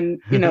guy. And then,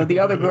 the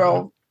other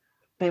girl,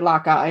 they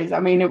lock eyes.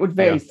 I mean, it was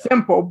very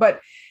simple,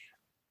 but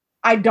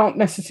I don't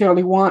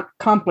necessarily want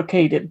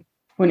complicated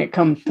when it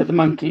comes to the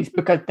Monkees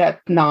because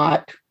that's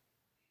not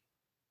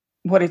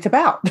what it's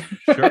about.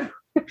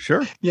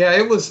 Sure. Yeah,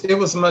 it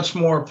was much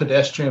more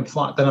pedestrian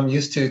plot than I'm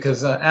used to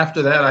because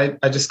after that,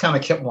 I just kind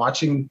of kept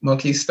watching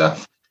Monkey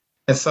stuff.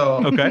 And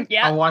so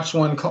I watched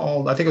one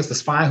called, I think it was The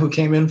Spy Who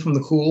Came In From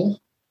the Cool.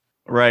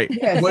 Right.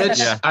 Which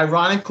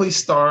ironically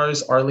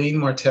stars Arlene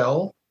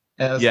Martell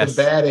as the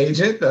bad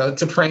agent,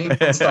 T'Pring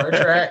from Star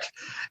Trek.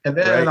 And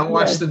then I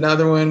watched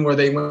another one where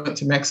they went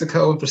to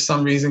Mexico and for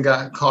some reason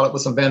got caught up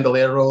with some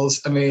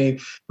bandoleros. I mean,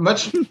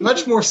 much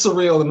more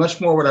surreal and much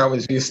more what I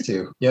was used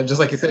to. Just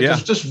like you said,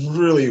 just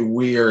really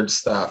weird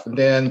stuff. And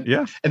then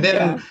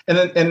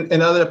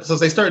in other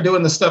episodes, they start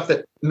doing the stuff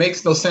that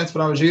makes no sense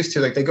what I was used to.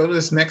 Like they go to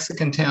this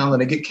Mexican town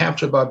and they get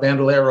captured by a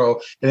bandolero,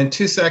 and in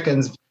 2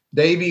 seconds,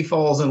 Davey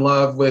falls in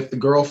love with the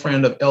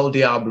girlfriend of El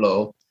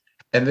Diablo.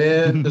 And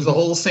then there's a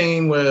whole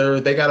scene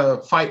where they got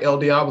to fight El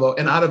Diablo,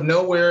 and out of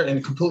nowhere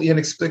and completely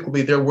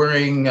inexplicably, they're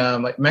wearing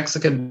like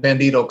Mexican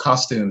bandito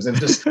costumes and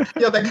just that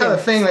kind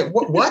of thing. Like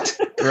what?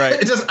 Right?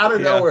 It's just out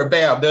of nowhere.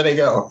 Bam! There they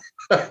go.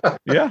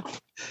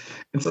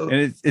 And so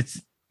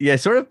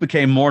it sort of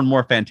became more and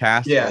more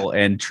fantastical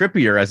and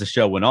trippier as the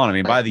show went on. I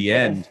mean, by the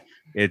end,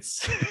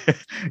 it's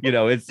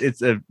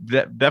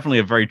definitely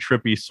a very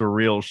trippy,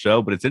 surreal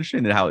show. But it's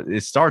interesting that how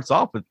it starts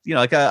off with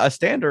like a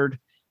standard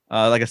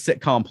like a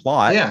sitcom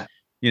plot. Yeah.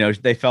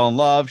 They fell in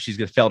love. She's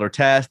failed her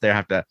test. They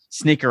have to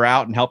sneak her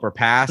out and help her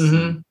pass,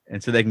 and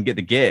so they can get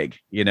the gig.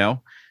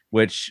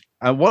 Which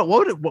what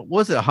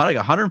was it? Like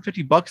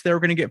 $150 they were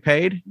going to get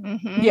paid.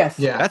 Yes,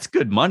 that's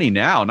good money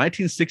now.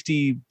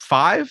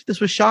 1965,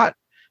 this was shot.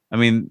 I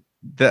mean,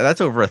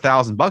 that's over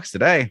 $1,000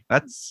 today.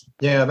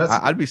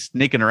 I'd be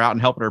sneaking her out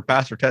and helping her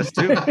pass her test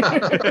too.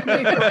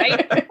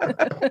 Right.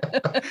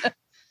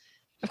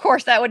 Of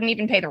course, that wouldn't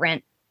even pay the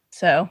rent.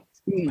 So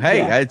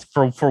hey, it's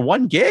for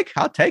one gig,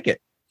 I'll take it.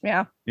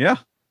 Yeah.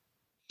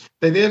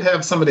 They did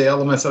have some of the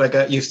elements that I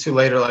got used to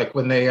later, like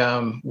when they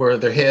where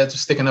their heads were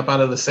sticking up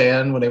out of the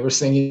sand when they were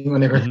singing, when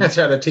they were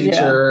trying to teach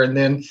her, and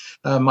then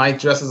Mike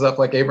dresses up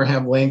like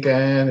Abraham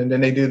Lincoln, and then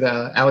they do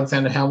the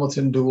Alexander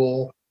Hamilton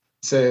duel.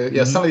 So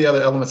some of the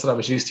other elements that I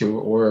was used to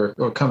were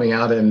coming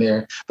out in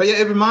there. But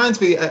it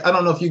reminds me, I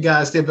don't know if you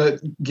guys did,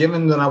 but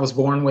given that I was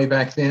born way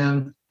back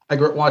then, I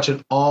grew up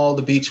watching all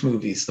the beach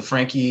movies, the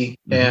Frankie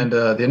and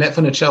the Annette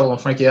Funicello and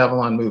Frankie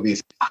Avalon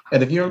movies.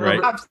 And if you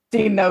remember, I've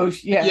seen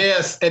those. Yeah.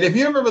 Yes, and if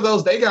you remember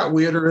those, they got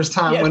weirder as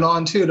time went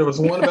on too. There was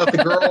one about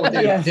the girl with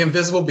the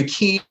invisible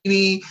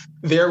bikini.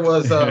 There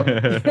was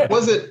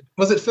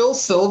was it Phil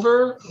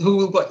Silver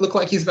who looked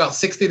like he's about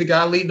 60? The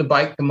guy leading the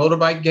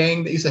motorbike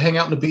gang that used to hang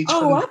out on the beach.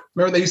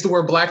 Remember they used to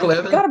wear black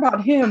leather. I forgot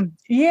about him.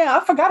 Yeah,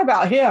 I forgot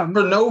about him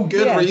for no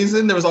good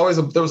reason. There was always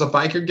a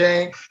biker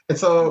gang, and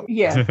so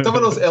some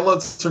of those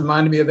elements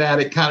reminded me of that.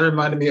 It kind of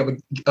reminded me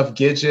of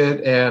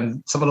Gidget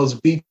and some of those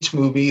beach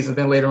movies. And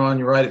then later on,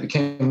 you're right, it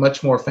became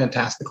much more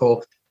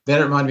fantastical. Then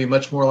it reminded me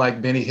much more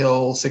like Benny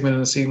Hill, Sigmund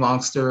and the Sea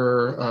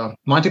Monster,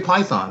 Monty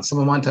Python. Some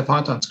of Monty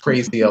Python's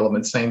crazy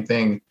elements, same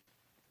thing,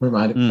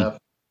 reminded me of.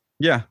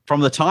 Yeah,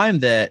 from the time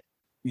that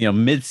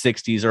mid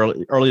 '60s,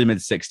 early to mid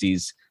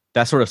 '60s,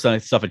 that sort of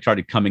stuff had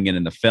started coming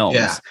in the films.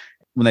 Yeah.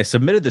 When they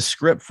submitted the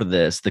script for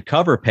this, the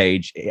cover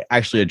page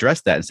actually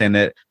addressed that and saying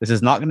that this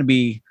is not going to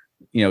be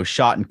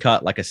shot and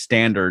cut like a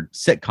standard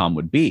sitcom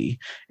would be.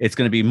 It's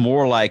going to be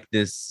more like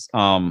this,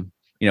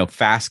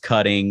 fast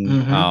cutting,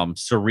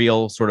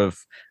 surreal sort of,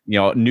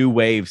 new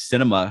wave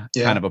cinema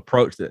kind of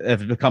approach that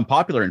have become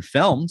popular in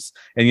films.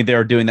 And they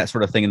were doing that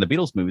sort of thing in the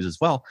Beatles movies as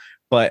well,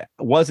 but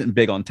wasn't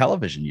big on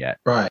television yet.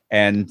 Right.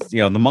 And,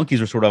 the Monkees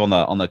were sort of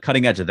on the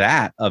cutting edge of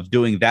that, of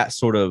doing that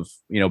sort of,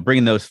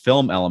 bringing those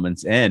film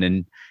elements in.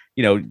 And,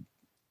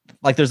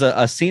 like there's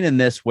a scene in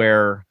this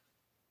where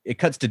it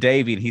cuts to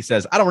Davey and he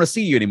says, "I don't want to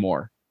see you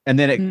anymore." And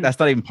then that's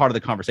not even part of the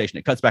conversation.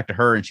 It cuts back to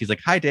her and she's like,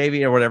 "Hi,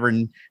 Davey," or whatever.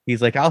 And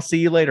he's like, "I'll see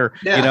you later."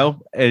 But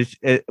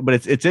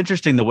it's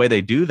interesting the way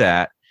they do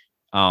that.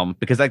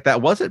 because like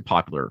that wasn't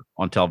popular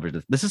on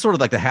television. This is sort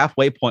of like the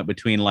halfway point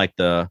between like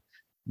the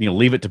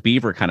Leave It to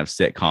Beaver kind of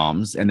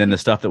sitcoms and then the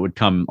stuff that would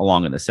come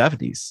along in the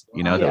 70s.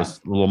 That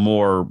was a little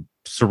more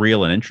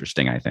surreal and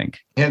interesting, I think.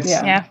 Hence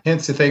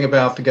the thing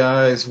about the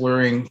guys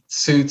wearing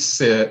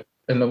suits and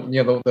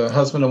the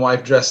husband and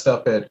wife dressed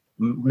up at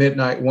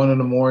midnight,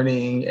 1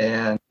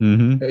 a.m,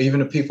 and even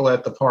the people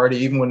at the party,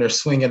 even when they're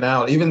swinging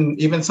out,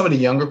 even some of the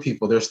younger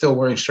people, they're still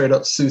wearing straight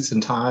up suits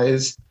and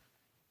ties.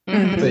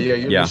 So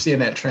you're seeing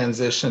that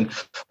transition.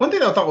 One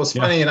thing I thought was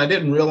funny, and I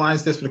didn't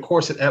realize this, but of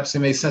course it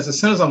absolutely made sense as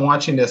soon as I'm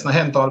watching this, and I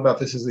hadn't thought about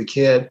this as a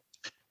kid,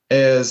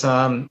 is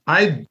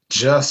I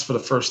just for the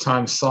first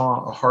time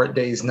saw A Hard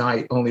Day's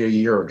Night only a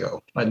year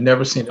ago. I'd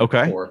never seen it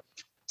before.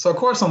 So of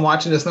course I'm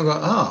watching this and I'm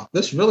going, oh,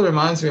 this really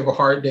reminds me of A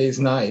Hard Day's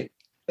Night.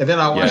 And then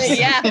I watched,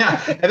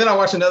 and then I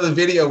watched another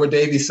video where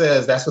Davey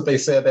says that's what they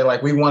said. They're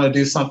like, we want to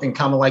do something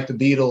kind of like the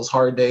Beatles'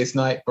 Hard Day's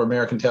Night for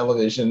American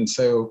television.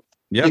 So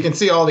you can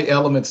see all the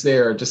elements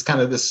there, just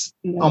kind of this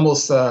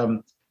almost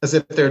as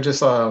if they're just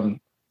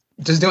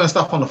doing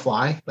stuff on the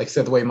fly, like I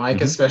said, the way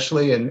Mike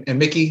especially and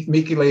Mickey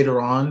later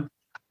on.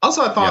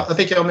 Also, I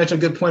think y'all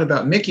mentioned a good point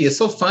about Mickey. It's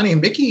so funny.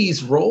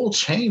 Mickey's role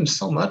changed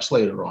so much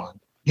later on.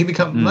 He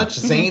became much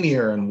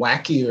zanier and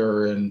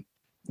wackier and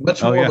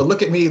much more of a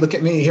look at me,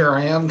 here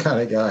I am kind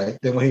of guy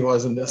than when he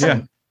was in this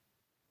one.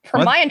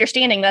 From my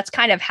understanding, that's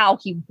kind of how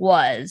he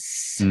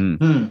was.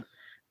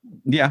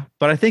 Yeah,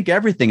 but I think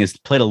everything is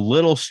played a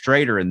little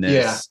straighter in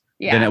this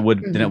than it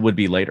would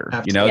be later.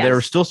 Absolutely. They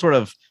were still sort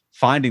of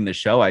finding the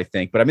show, I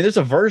think. But I mean, there's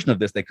a version of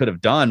this they could have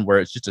done where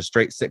it's just a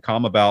straight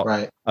sitcom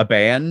about a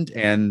band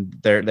and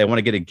they want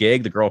to get a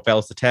gig. The girl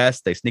fails the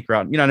test. They sneak her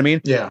out. You know what I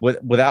mean? Yeah.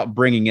 Without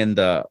bringing in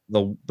the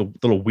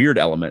little weird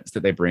elements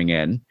that they bring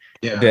in.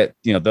 Yeah. That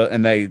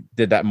and they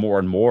did that more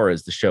and more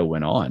as the show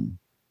went on.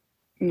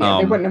 Yeah,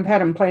 they wouldn't have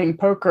had him playing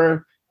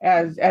poker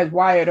as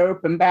Wyatt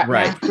Earp and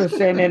Batman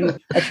and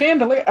a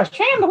chandelier.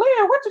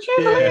 What's a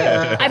chandelier?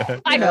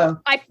 Yeah.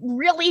 I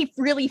really,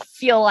 really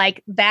feel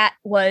like that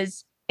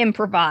was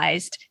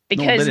improvised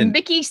because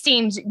Mickey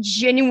seems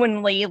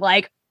genuinely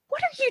like,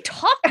 what are you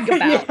talking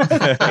about?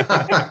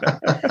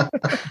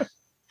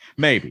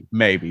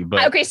 maybe,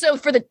 but okay. So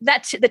for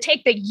the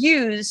take they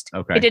used,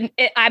 it didn't.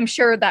 I'm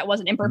sure that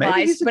wasn't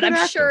improvised, but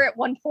I'm sure at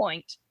one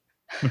point,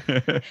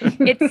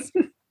 it's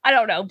I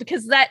don't know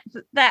because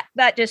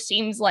that just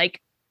seems like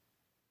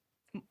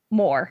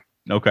more.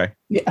 Okay.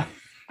 Yeah.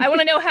 I want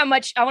to know how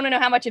much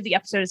of the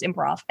episode is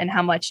improv and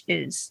how much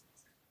is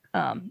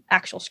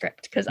actual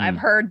script because I've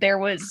heard there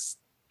was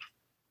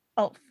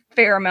a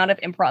fair amount of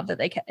improv that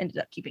they ended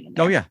up keeping in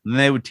there. Oh yeah, and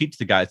they would teach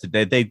the guys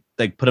that they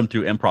put them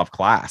through improv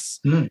class,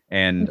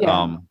 and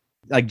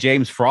like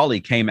James Frawley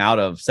came out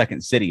of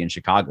Second City in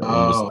Chicago and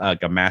was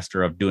like a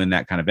master of doing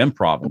that kind of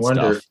improv and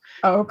stuff.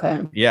 Oh,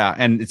 okay. Yeah,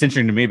 and it's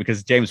interesting to me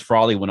because James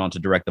Frawley went on to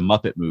direct the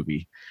Muppet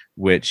movie,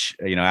 which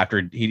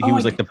after he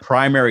was like the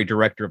primary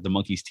director of the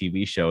Monkees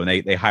TV show,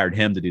 and they hired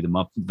him to do the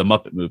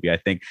Muppet movie, I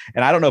think.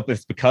 And I don't know if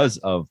it's because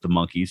of the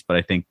Monkees, but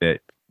I think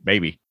that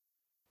maybe.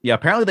 Yeah,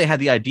 apparently they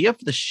had the idea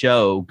for the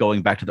show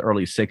going back to the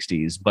early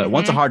 60s, but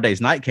once A Hard Day's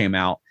Night came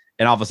out,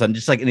 and all of a sudden,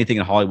 just like anything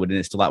in Hollywood, and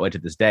it's still that way to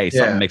this day,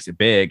 something makes it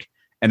big,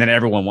 and then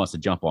everyone wants to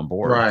jump on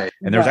board. Right.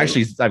 And there's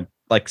actually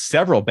like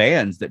several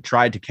bands that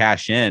tried to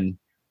cash in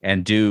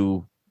and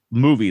do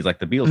movies like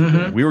the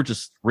Beatles. We were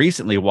just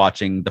recently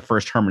watching the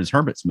first Herman's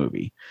Hermits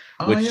movie,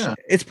 which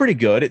it's pretty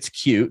good. It's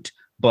cute,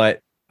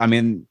 but I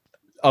mean,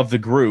 of the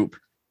group,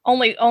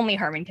 only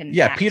Herman can.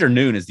 Yeah, act. Peter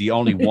Noon is the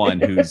only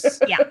one who's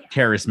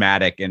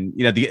charismatic, and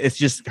it's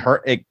just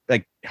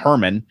like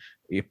Herman,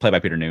 played by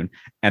Peter Noon,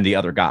 and the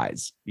other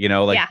guys. They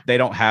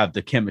don't have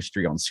the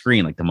chemistry on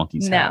screen like the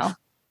Monkees have.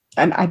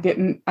 And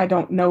I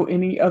don't know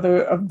any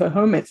other of the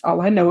Hermits.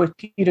 All I know is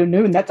Peter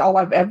Noon. That's all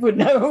I've ever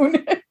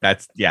known.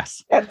 That's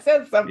yes. That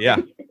says something. Yeah.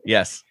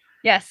 Yes.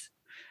 Yes.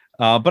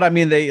 But I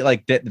mean, they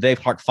like the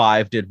Dave Clark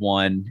 5 did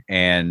one,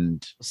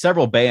 and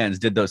several bands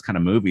did those kind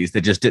of movies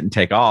that just didn't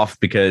take off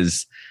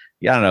because,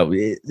 I don't know,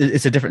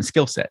 it's a different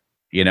skill set,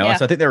 So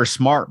I think they were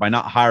smart by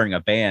not hiring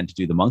a band to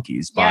do the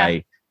Monkees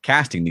by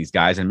casting these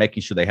guys and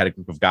making sure they had a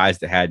group of guys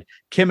that had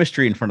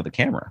chemistry in front of the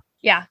camera.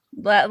 Yeah,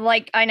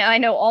 like I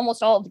know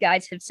almost all of the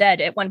guys have said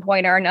at one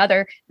point or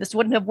another this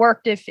wouldn't have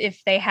worked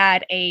if they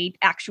had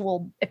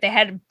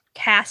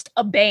cast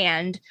a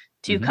band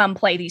to come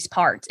play these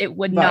parts. It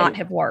would not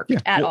have worked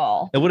at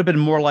all. It would have been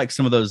more like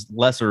some of those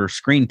lesser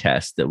screen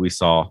tests that we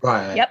saw,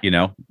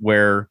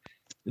 where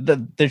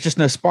there's just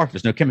no spark.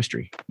 There's no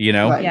chemistry,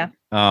 Right. Yeah.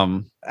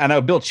 I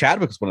know Bill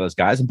Chadwick was one of those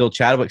guys, and Bill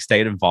Chadwick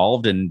stayed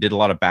involved and did a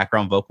lot of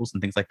background vocals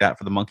and things like that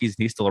for the Monkees. And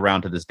he's still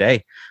around to this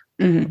day.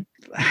 And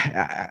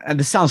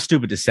this sounds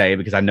stupid to say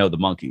because I know the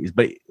Monkees,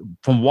 but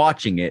from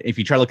watching it, if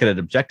you try to look at it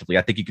objectively,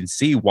 I think you can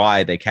see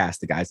why they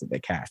cast the guys that they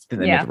cast. I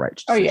think they made the right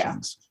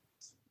decisions.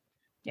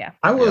 Yeah.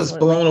 I was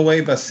blown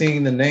away by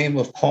seeing the name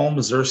of Paul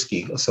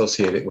Mazursky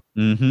associated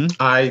with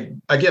I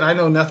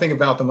know nothing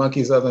about the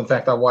Monkees other than the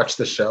fact I watched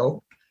the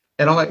show.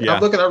 And I'm like, I'm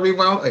looking at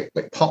rewound,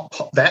 like Paul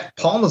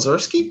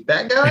Mazursky,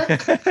 that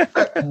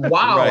guy?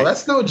 Wow,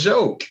 that's no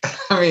joke.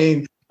 I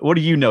mean, What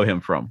do you know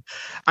him from?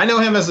 I know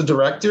him as a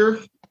director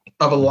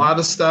of a lot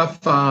of stuff.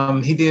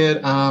 He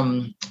did,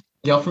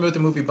 y'all familiar with the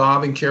movie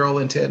Bob and Carol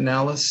and Ted and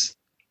Alice?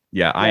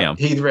 Yeah, I am.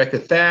 He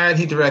directed that.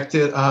 He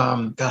directed,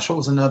 what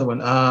was another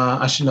one?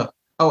 I should know.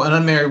 Oh, An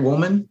Unmarried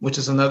Woman, which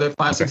is another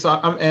classic. Okay.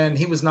 So, and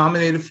he was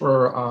nominated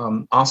for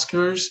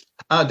Oscars.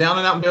 Down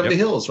and Out in Beverly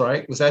Hills,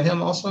 right? Was that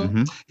him also?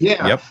 Mm-hmm.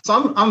 Yeah. Yep.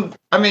 So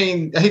I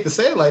mean, I hate to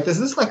say it like this.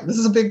 This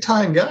is a big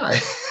time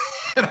guy,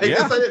 and I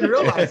guess I didn't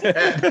realize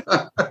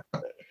that.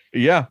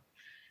 Yeah.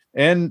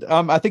 And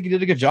I think he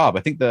did a good job. I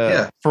think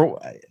I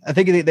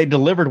think they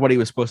delivered what he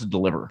was supposed to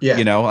deliver. Yeah.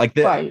 You know, like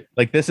Right.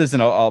 like this isn't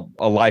a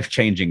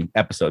life-changing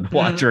episode to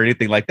watch or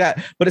anything like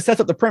that, but it sets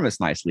up the premise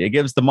nicely. It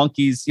gives the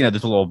Monkees, you know,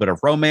 there's a little bit of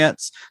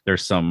romance,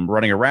 there's some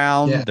running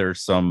around,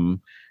 there's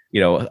some, you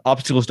know,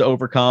 obstacles to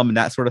overcome and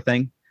that sort of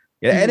thing.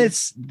 Yeah. And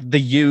it's the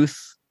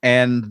youth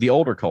and the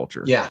older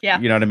culture. Yeah.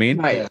 You know what I mean?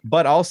 Right.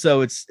 But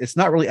also it's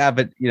not really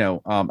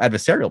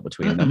adversarial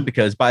between them,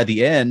 because by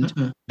the end,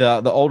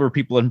 the older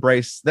people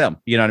embrace them.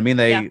 You know what I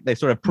mean? They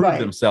sort of prove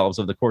themselves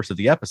over the course of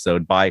the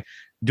episode by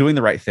doing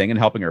the right thing and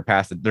helping her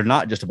pass it. They're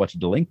not just a bunch of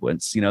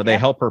delinquents. You know, they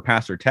help her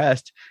pass her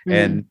test,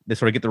 and they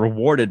sort of get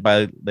rewarded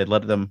by they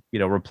let them, you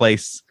know,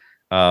 replace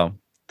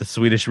the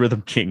Swedish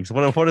Rhythm Kings.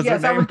 What is their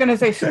name? I was going to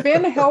say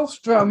Sven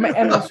Hellstrom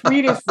and the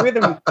Swedish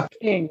Rhythm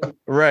King.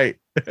 Right.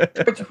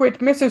 which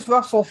Mrs.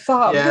 Russell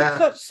thought, that's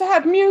such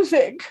sad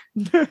music.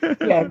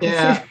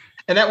 Yeah.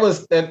 And that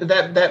was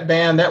that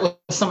band. That was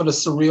some of the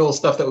surreal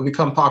stuff that would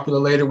become popular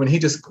later when he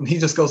just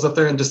goes up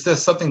there and just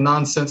says something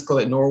nonsensical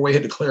that Norway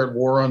had declared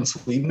war on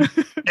Sweden.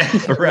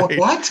 Right.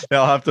 What?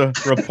 They'll have to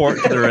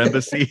report to their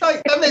embassy.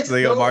 Like, that makes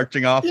they go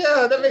marching off.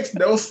 Yeah, that makes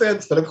no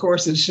sense. But of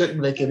course, it shouldn't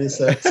make any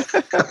sense.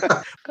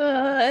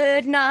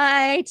 Good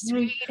night,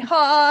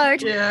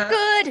 sweetheart. Yeah.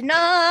 Good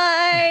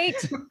night.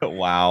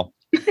 Wow.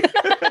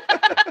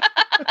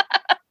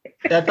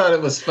 I thought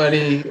it was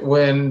funny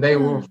when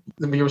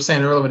you were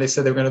saying earlier when they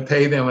said they were going to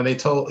pay them, and he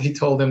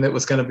told them that it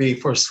was going to be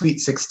for Sweet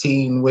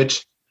 16,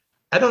 which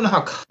I don't know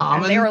how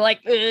common. And they were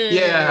like, ugh.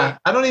 Yeah,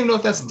 I don't even know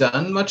if that's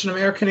done much in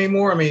America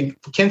anymore. I mean,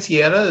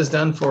 quinceañera is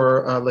done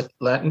for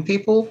Latin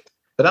people,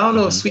 but I don't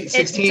know if Sweet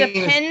 16. It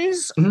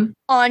depends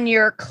on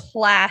your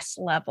class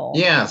level.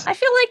 Yes. I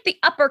feel like the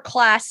upper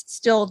class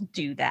still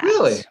do that.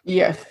 Really?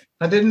 Yes.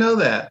 I didn't know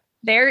that.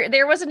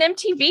 There was an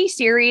MTV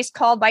series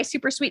called By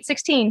Super Sweet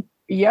 16.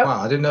 Yep.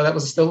 Wow, I didn't know that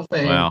was still a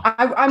thing. Wow.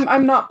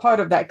 I'm not part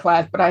of that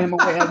class, but I am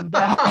aware of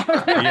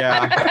that.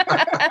 Yeah.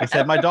 I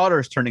said my daughter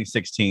is turning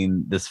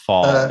 16 this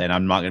fall, and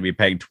I'm not going to be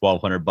paying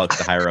 $1,200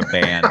 to hire a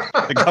band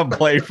to come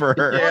play for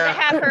her. Or to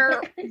have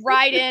her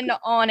ride in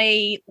on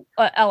a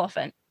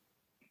elephant.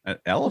 An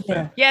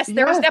elephant? Yes,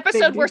 there was an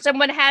episode where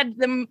someone had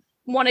them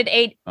wanted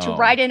to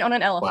ride in on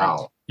an elephant.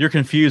 Wow. You're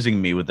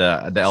confusing me with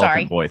the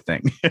elephant boy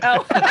thing.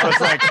 Oh. I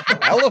was like,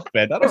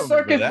 elephant? I don't A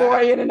circus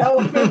boy and an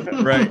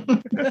elephant. Right.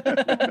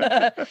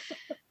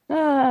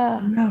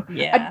 No.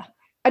 Yeah.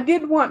 I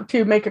did want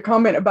to make a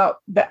comment about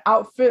the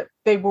outfit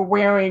they were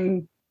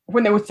wearing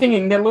when they were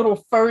singing, their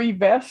little furry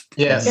vest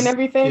and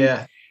everything.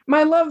 Yeah.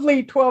 My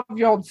lovely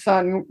 12-year-old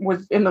son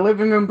was in the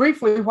living room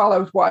briefly while I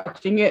was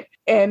watching it,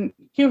 and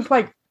he was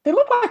like, they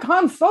look like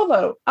Han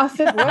Solo. I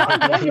said, well,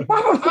 yeah, you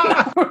probably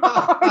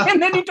are. And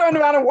then he turned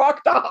around and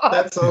walked off.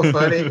 That's so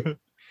funny.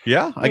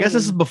 Yeah, I guess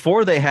this is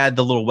before they had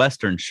the little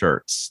Western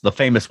shirts, the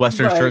famous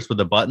Western shirts with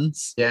the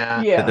buttons.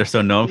 Yeah. That they're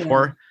so known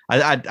for.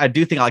 I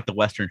do think I like the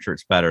Western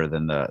shirts better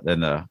than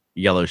the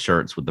yellow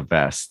shirts with the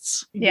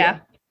vests. Yeah.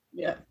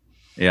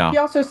 He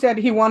also said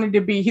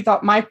he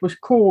thought Mike was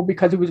cool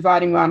because he was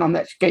riding around on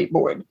that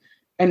skateboard.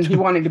 And he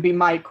wanted to be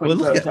Mike when he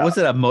grows up. Was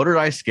it a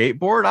motorized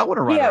skateboard? I want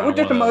to ride. Yeah, it was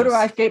just a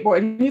motorized skateboard.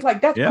 And he's like,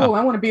 that's cool.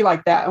 I want to be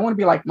like that. I want to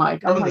be like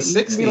Mike. I'm like,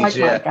 the 60s, be like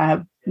Mike. I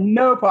have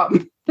no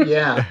problem.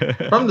 Yeah.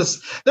 There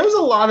was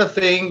a lot of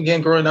things,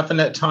 again, growing up in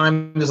that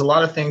time, there's a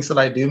lot of things that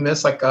I do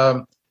miss. Like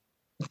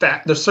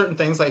there's certain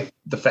things like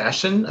the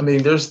fashion. I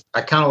mean,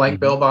 I kind of like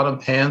bell-bottom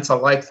pants. I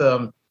like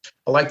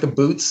the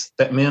boots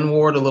that men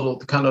wore,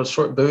 the kind of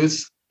short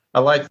boots. I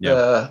like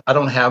I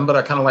don't have them, but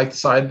I kind of like the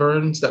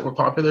sideburns that were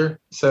popular.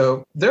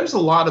 So there's a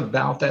lot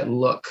about that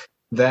look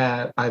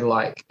that I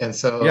like. And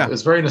so it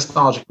was very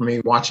nostalgic for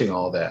me watching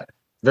all that.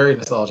 Very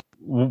nostalgic.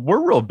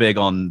 We're real big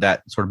on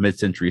that sort of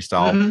mid-century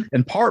style,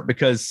 in part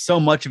because so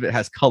much of it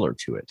has color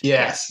to it.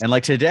 Yes. And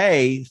like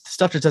today,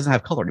 stuff just doesn't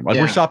have color anymore.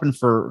 Like we're shopping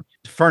for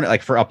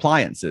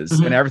appliances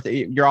and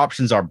everything. Your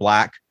options are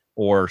black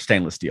or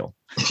stainless steel.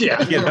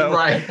 Yeah,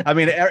 right. I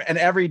mean, and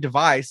every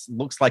device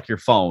looks like your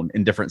phone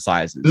in different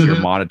sizes. Your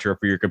monitor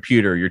for your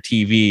computer, your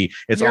TV,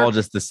 it's all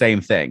just the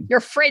same thing. Your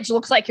fridge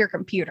looks like your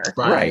computer.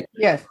 Right.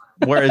 Yes.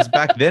 Whereas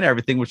back then,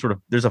 everything was sort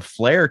of, there's a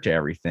flair to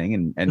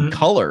everything and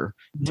color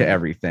to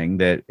everything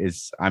that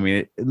is, I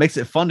mean, it makes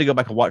it fun to go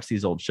back and watch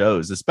these old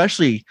shows,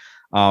 especially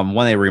when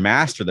they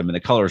remaster them and the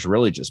colors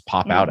really just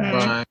pop out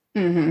at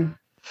you. Mm-hmm.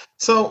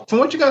 So from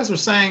what you guys were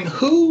saying,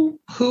 who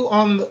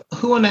on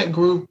that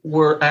group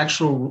were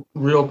actual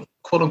real,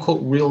 quote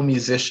unquote, real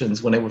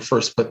musicians when they were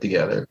first put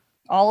together?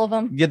 All of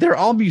them. Yeah, they're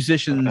all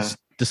musicians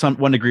to some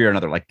one degree or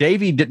another. Like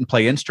Davey didn't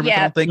play instruments,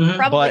 I don't think,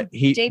 but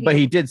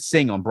he did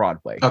sing on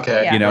Broadway.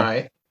 Okay, you know,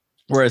 right.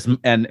 Whereas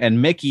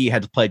and Mickey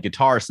had played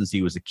guitar since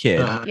he was a kid.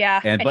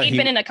 And he'd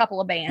been in a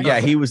couple of bands. Yeah,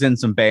 he was in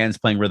some bands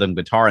playing rhythm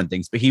guitar and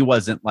things, but he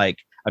wasn't like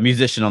a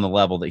musician on the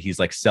level that he's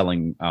like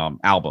selling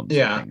albums.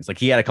 And things. Like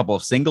he had a couple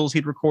of singles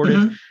he'd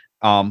recorded.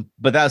 But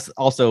that's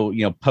also,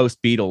 you know, post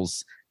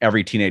Beatles,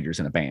 every teenager's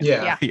in a band.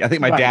 Yeah. I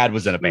think my dad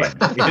was in a band,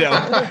 you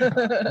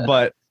know.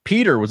 But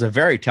Peter was a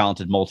very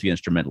talented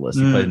multi-instrumentalist.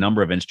 He played a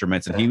number of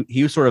instruments, and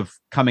he was sort of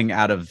coming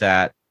out of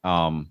that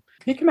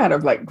he came out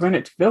of like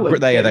Greenwich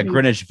Village. That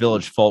Greenwich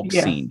Village folk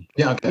scene.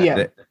 Yeah.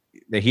 Okay.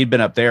 That he'd been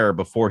up there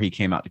before he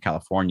came out to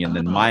California. And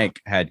then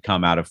Mike had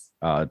come out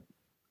of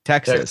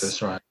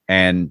Texas, right?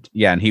 And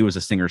he was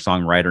a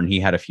singer-songwriter, and he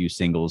had a few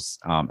singles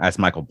as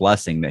Michael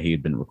Blessing that he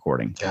had been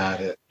recording. Got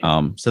it.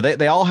 So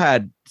they all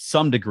had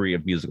some degree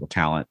of musical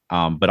talent,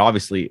 but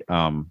obviously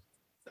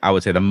I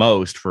would say the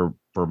most for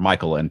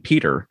Michael and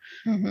Peter.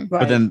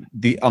 But then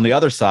on the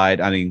other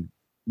side, I mean,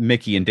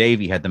 Mickey and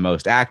Davey had the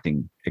most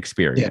acting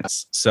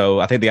experience. So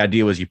I think the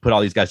idea was you put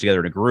all these guys together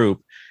in a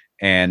group,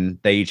 and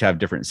they each have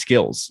different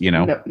skills, you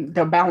know.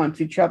 They'll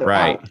balance each other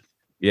out.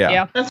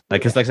 Yeah.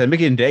 Like I said,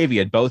 Mickey and Davey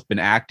had both been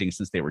acting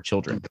since they were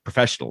children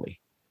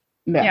professionally.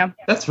 Yeah.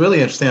 That's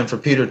really interesting for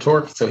Peter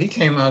Tork. So he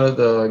came out of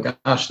the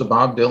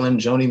Bob Dylan,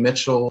 Joni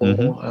Mitchell,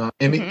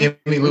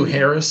 Emmylou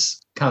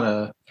Harris kind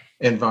of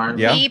environment.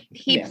 Yeah.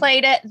 He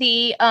played at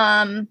the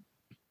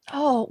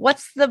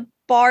what's the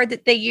bar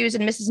that they use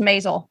in Mrs.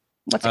 Maisel?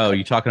 What's it called?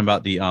 You talking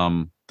about the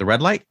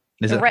red light?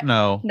 Is it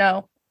no?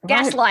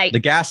 Gaslight. The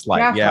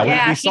Gaslight.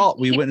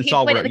 We went and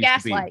saw where it the used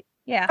Gaslight. to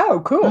be. Yeah.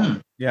 Oh, cool.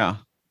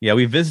 Yeah,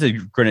 we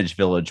visited Greenwich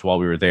Village while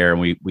we were there,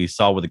 and we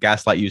saw where the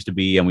Gaslight used to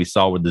be, and we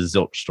saw where the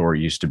Zilch store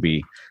used to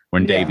be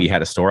when Davey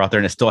had a store out there,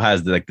 and it still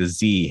has the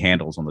Z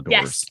handles on the doors.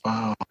 Yes.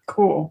 Wow.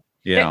 Cool.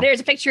 Yeah. There's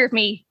a picture of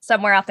me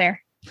somewhere out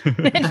there in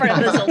front of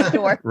the Zilch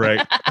store.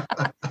 Right.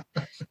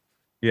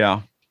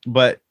 Yeah.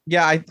 But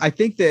I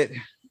think that,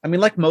 I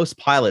mean, like most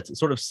pilots, it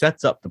sort of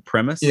sets up the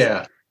premise.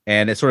 Yeah.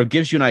 And it sort of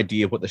gives you an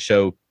idea of what the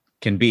show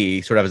can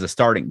be, sort of as a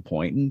starting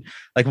point. And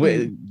like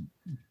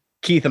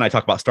Keith and I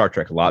talk about Star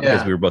Trek a lot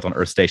because we were both on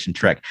Earth Station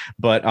Trek.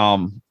 But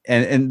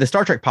and the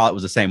Star Trek pilot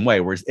was the same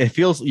way, where it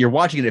feels, you're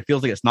watching it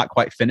feels like it's not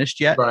quite finished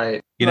yet.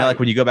 Right. You know, like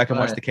when you go back and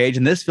watch The Cage,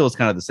 and this feels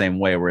kind of the same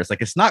way, where it's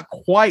like it's not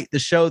quite the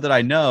show that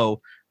I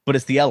know, but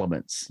it's the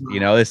elements. You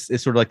know, it's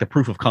sort of like the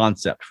proof of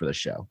concept for the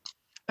show.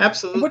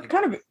 Absolutely. What's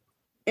kind of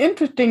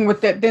interesting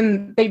with that,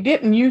 then they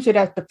didn't use it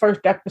as the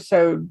first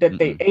episode that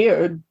they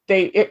aired.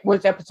 It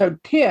was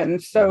episode 10.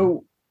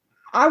 So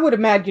I would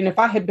imagine if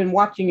I had been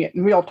watching it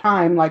in real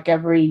time, like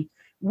every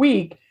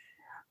week,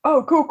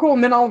 oh, cool.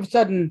 And then all of a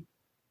sudden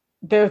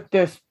there's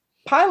this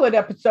pilot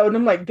episode, and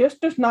I'm like, this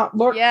does not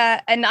look.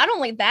 Yeah. And not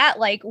only that,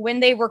 like when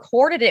they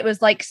recorded it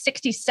was like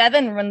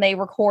 67 when they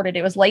recorded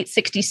it was late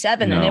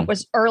 67 and it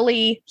was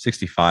early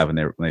 65 when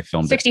they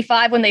filmed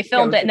 65 when they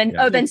filmed it, and then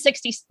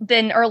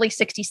then early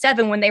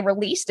 67 when they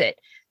released it.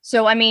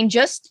 So I mean,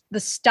 just the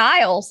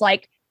styles,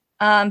 like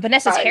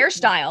Vanessa's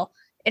hairstyle,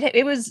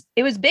 it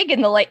was big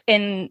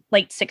in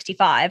late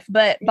 65,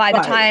 but by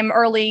the time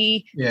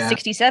early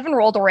 67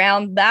 rolled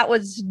around, that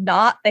was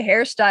not the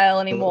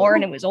hairstyle anymore,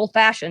 and it was old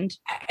fashioned.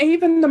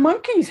 Even the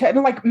Monkees had,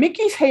 like,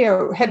 Mickey's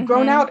hair had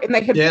grown out, and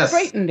they had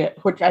straightened it,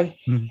 which I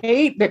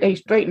hate that they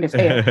straightened his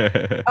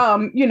hair.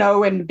 You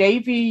know, and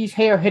Davey's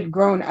hair had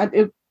grown.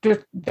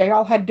 They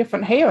all had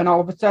different hair, and all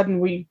of a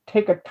sudden we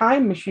take a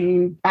time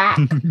machine back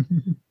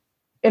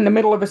in the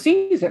middle of a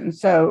season.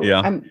 So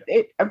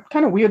it's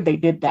kind of weird they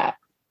did that.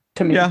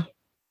 To me. Yeah,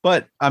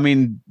 but I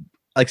mean,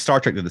 like Star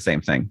Trek did the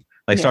same thing.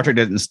 Like Star Trek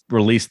didn't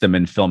release them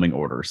in filming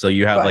order, so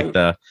you have like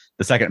the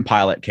second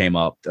pilot came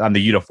up, and the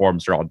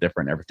uniforms are all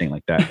different, everything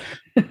like that.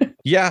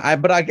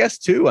 But I guess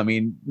too, I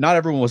mean, not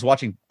everyone was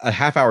watching a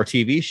half-hour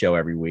TV show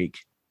every week.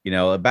 You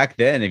know, back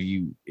then, if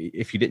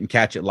you didn't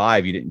catch it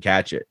live, you didn't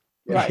catch it.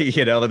 Right.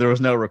 You know, there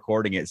was no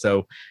recording it,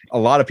 so a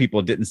lot of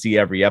people didn't see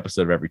every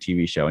episode of every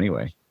TV show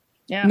anyway.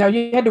 Yeah. No,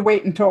 you had to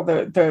wait until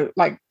the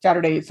like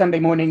Saturday, Sunday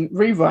morning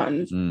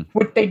reruns,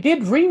 which they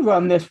did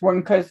rerun this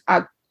one because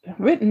I've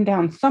written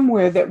down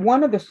somewhere that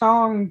one of the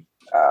songs,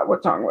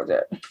 what song was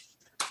it?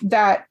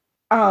 That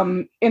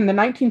in the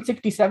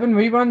 1967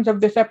 reruns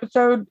of this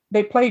episode,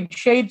 they played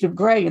Shades of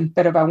Grey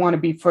instead of I Want to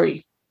Be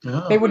Free.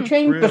 Oh, they would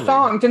change the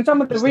songs. In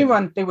some of the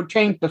reruns, they would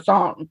change the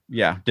song.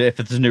 Yeah. If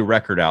it's a new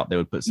record out, they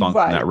would put songs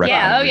from that record.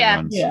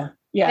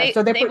 Yeah.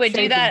 So they would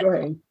do that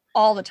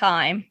all the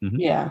time. Mm-hmm.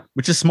 Yeah.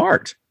 Which is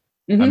smart.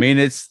 I mean,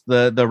 it's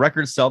the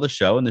records sell the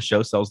show, and the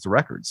show sells the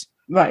records.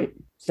 Right.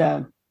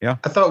 So yeah.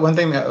 I thought one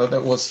thing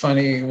that was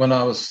funny when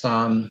I was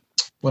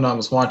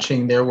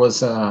watching, there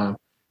was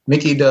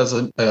Mickey does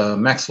a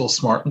Maxwell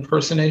Smart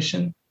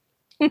impersonation.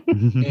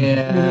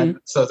 And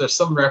so there's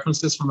some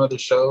references from other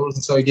shows.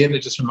 And so again,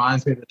 it just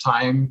reminds me of the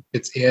time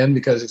it's in,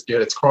 because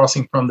it's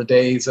crossing from the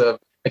days of,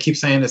 I keep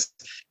saying this,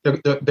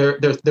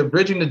 they're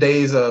bridging the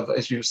days of,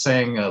 as you were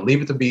saying,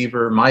 Leave It to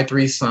Beaver, My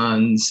Three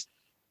Sons,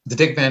 The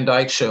Dick Van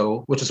Dyke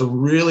Show, which is a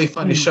really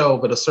funny show,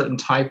 but a certain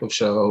type of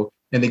show.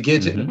 and the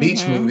Gidget and the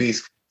Beach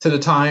movies to the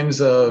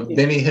times of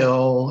Benny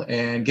Hill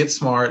and Get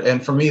Smart.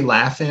 And for me,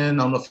 Laughing, I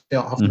don't know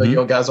if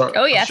you guys are.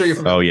 Oh, yes. I'm sure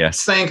you're Oh,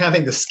 yes. Same kind of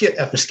thing, the skit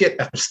after skit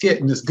after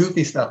skit and this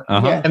goofy stuff.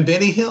 Uh-huh. And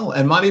Benny Hill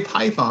and Monty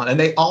Python. And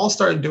they all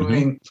started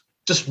doing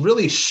just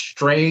really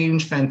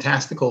strange,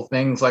 fantastical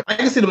things. Like I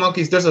can see the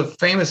Monkees. There's a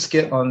famous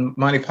skit on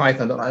Monty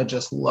Python that I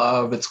just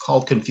love. It's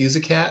called Confuse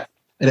a Cat.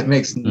 And it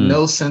makes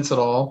no sense at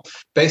all.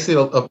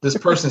 Basically, this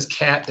person's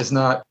cat is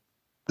not,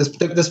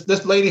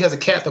 this lady has a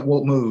cat that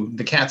won't move.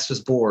 The cat's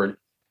just bored.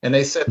 And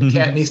they said the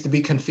cat needs to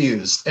be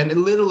confused. And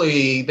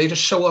they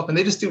just show up and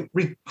they just do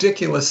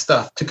ridiculous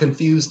stuff to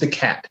confuse the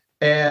cat.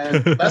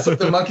 And that's what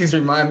the Monkees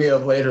remind me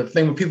of later. The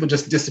thing when people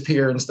just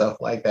disappear and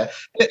stuff like that.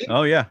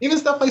 Oh, yeah. Even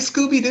stuff like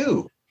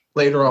Scooby-Doo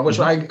later on, which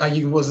I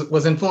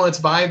was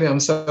influenced by them.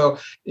 So,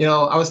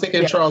 I was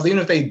thinking, Charles, even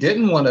if they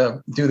didn't want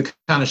to do the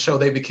kind of show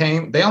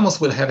they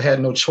almost would have had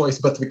no choice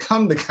but to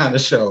become the kind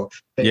of show.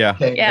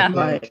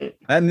 Right.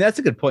 I mean, that's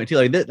a good point too.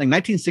 Like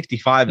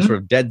 1965 is sort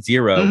of dead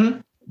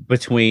zero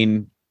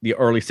between the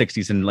early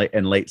 60s and late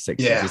 60s.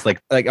 Yeah. It's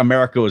like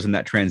America was in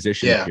that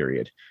transition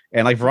period.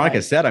 And like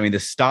Veronica said, I mean, the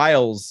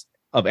styles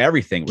of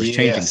everything was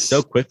changing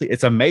so quickly.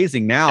 It's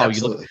amazing now.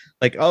 Absolutely.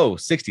 You look like,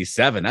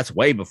 67, that's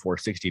way before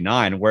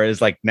 69.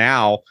 Whereas like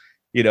now,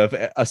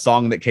 if a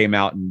song that came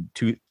out in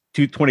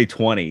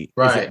 2020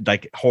 is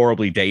like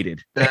horribly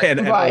dated and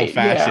old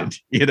fashioned,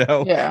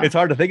 it's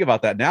hard to think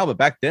about that now. But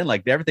back then,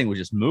 like everything was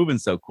just moving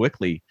so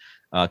quickly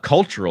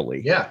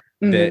culturally. Yeah.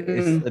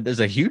 That there's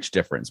a huge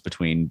difference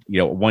between,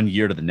 one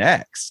year to the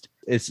next.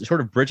 It's sort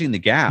of bridging the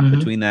gap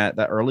between that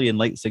early and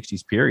late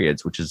 60s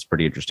periods, which is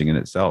pretty interesting in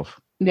itself.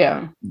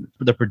 Yeah.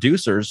 The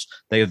producers,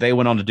 they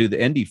went on to do the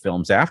indie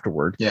films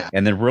afterward,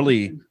 and then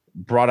really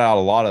brought out a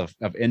lot of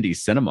indie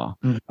cinema,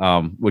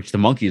 which the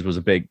Monkees was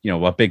a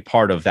big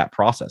part of that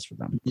process for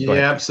them. Yeah,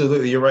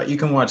 absolutely. You're right. You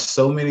can watch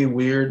so many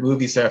weird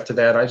movies after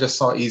that. I just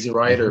saw Easy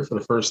Rider for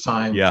the first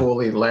time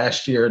fully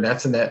last year. And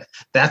that's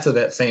of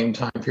that same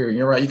time period.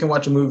 You're right. You can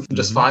watch a movie from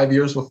just 5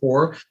 years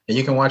before, and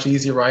you can watch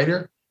Easy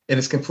Rider, and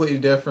it's completely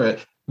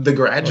different. The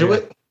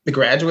Graduate. The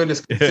Graduate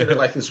is considered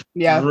like this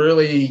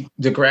really,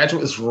 The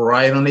Graduate is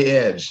right on the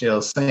edge,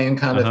 same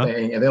kind of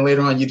thing. And then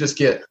later on, you just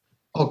get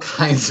all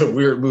kinds of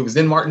weird movies.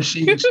 Then Martin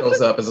Sheen shows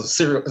up as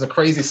a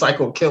crazy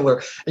psycho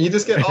killer, and you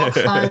just get all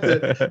kinds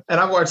of. And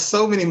I've watched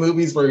so many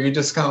movies where you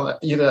just kind of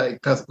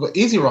because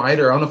Easy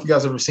Rider. I don't know if you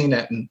guys have ever seen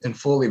that in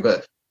fully,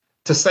 but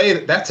to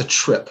say that's a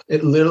trip,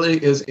 it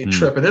literally is a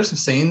trip. And there's some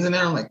scenes in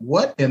there. I'm like,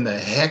 what in the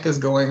heck is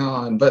going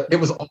on? But it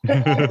was all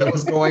that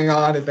was going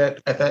on at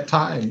that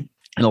time.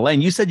 And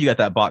Elaine, you said you got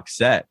that box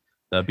set,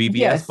 the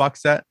BBS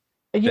box set.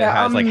 That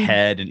has like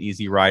Head and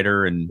Easy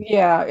Rider and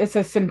it's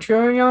a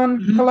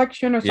Centurion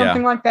collection or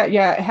something like that.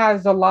 Yeah, it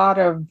has a lot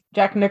of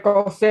Jack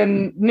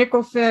Nicholson.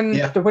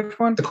 The which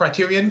one? The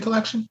Criterion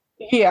collection.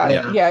 Yeah.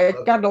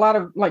 It's got a lot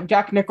of like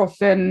Jack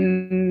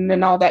Nicholson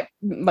and all that.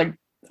 Like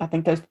I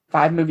think there's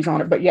 5 movies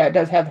on it, but it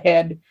does have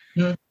Head.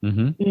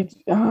 It's,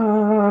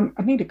 I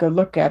need to go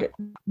look at it,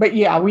 but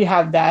we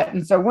have that,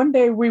 and so one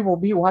day we will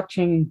be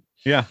watching.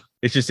 Yeah,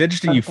 it's just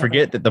interesting. You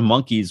forget that the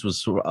Monkees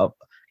was sort of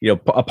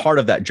a part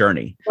of that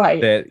journey, right?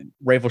 That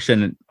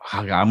Rafelson,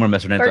 I'm gonna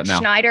mess her names up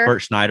now.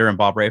 Bert Schneider and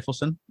Bob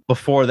Rafelson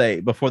before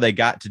they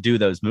got to do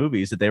those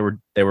movies that they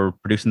were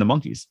producing the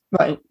Monkees.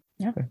 Right.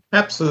 Yeah.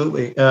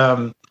 Absolutely.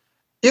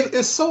 It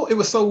was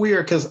so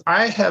weird because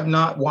I have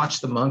not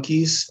watched the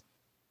Monkees.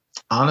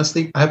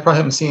 Honestly, I probably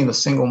haven't seen a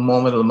single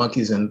moment of the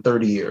Monkees in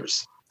 30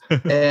 years,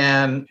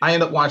 and I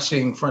ended up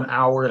watching for an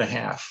hour and a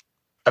half.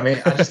 I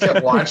mean, I just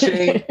kept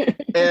watching,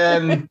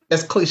 and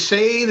as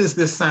cliched as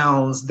this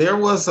sounds,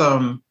 there's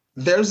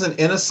an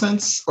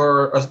innocence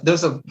or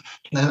there's a,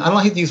 and I don't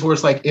like to use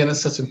words like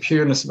innocence and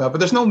pureness about, but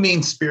there's no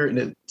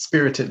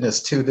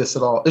spiritedness to this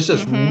at all. It's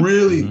just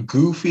really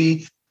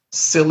goofy,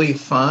 silly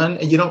fun,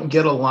 and you don't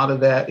get a lot of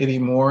that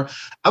anymore.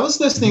 I was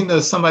listening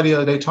to somebody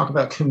the other day talk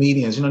about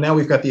comedians. Now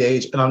we've got the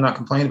age, and I'm not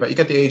complaining about it. You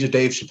got the age of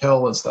Dave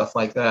Chappelle and stuff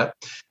like that.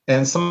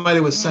 And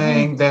somebody was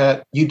saying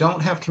that you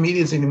don't have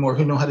comedians anymore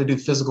who know how to do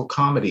physical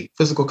comedy.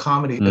 Physical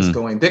comedy is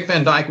going. Dick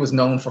Van Dyke was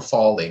known for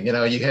falling. You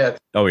had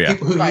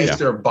people who used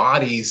their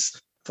bodies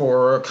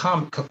for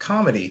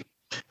comedy.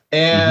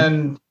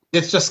 And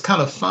it's just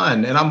kind of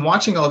fun. And I'm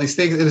watching all these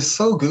things. It is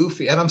so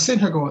goofy. And I'm sitting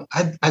here going,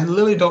 I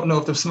literally don't know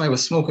if there's somebody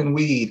was smoking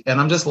weed. And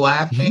I'm just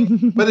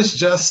laughing. But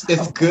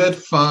it's good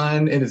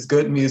fun. And it's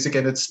good music.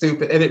 And it's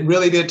stupid. And it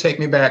really did take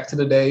me back to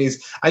the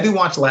days. I do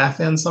watch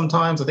Laugh-In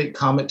sometimes. I think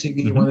Comet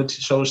TV wanted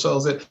to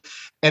shows it.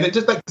 And it's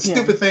just like the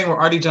stupid thing where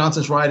Artie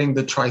Johnson's riding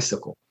the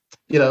tricycle,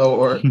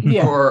 or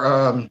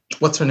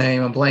what's her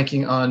name? I'm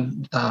blanking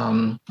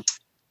on...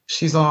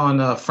 she's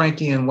on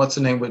Frankie and what's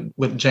her name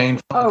with Jane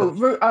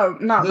Fonda.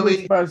 Not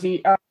Lily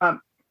Buzzy.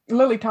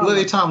 Lily Tomlin.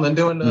 Lily Tomlin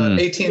doing the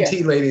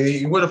AT&T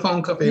lady with a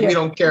phone company. We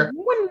don't care.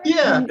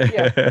 Yeah.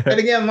 Yeah. And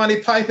again,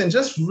 Monty Python,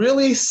 just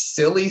really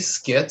silly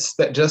skits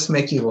that just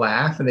make you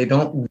laugh and they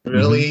don't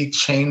really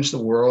change the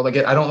world.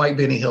 Again, I don't like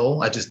Benny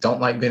Hill. I just don't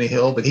like Benny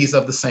Hill, but he's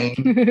of the same.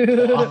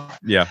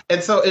 Yeah.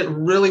 And so it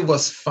really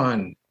was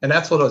fun. And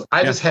that's what it was.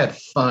 I just had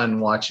fun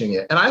watching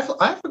it. And I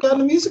forgot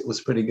the music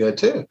was pretty good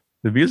too.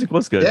 The music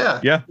was good.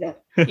 Yeah.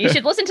 You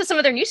should listen to some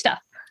of their new stuff.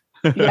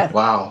 Yes.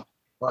 Wow.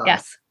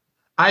 Yes.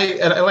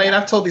 And Elaine,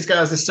 I've told these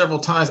guys this several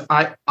times.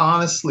 I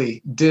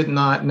honestly did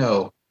not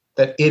know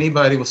that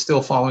anybody was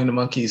still following the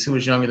Monkees who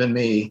was younger than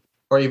me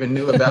or even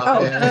knew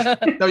about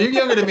them. No, you're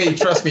younger than me.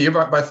 Trust me, you're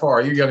by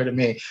far. You're younger than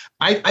me.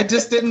 I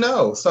just didn't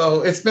know.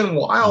 So it's been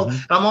wild.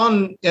 I'm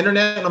on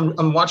internet and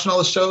I'm watching all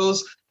the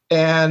shows,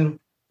 and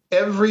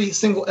every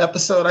single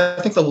episode,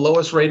 I think the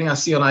lowest rating I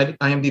see on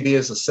IMDb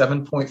is a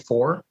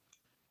 7.4.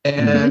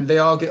 And they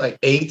all get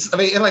like 8s. I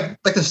mean, and like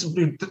this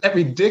that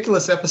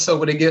ridiculous episode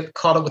where they get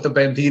caught up with the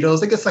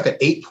banditos, it gets like an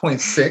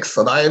 8.6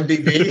 on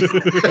IMDb.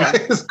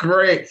 It's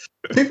great.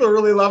 People are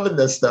really loving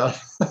this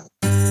stuff.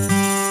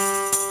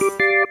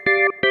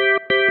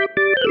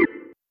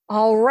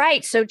 All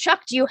right. So,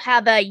 Chuck, do you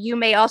have a You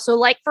May Also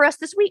Like for us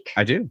this week?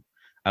 I do.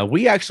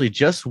 We actually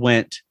just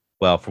went,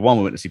 well, for one,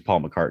 we went to see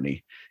Paul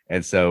McCartney.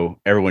 And so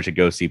everyone should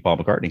go see Paul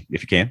McCartney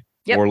if you can.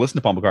 Yep. Or listen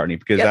to Paul McCartney,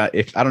 because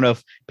if I don't know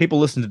if people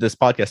listen to this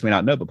podcast may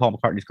not know, but Paul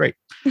McCartney's great.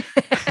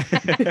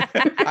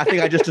 I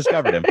think I just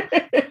discovered him.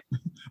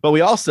 But we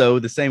also,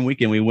 the same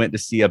weekend, we went to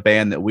see a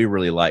band that we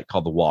really like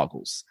called the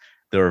Woggles.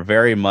 They were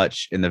very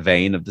much in the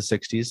vein of the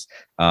 60s.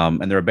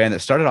 And they're a band that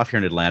started off here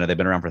in Atlanta. They've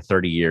been around for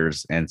 30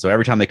 years. And so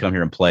every time they come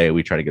here and play,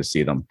 we try to go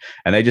see them.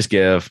 And they just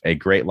give a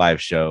great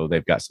live show.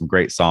 They've got some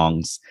great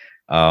songs.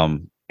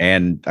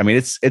 And I mean,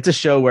 it's a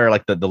show where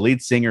like the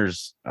lead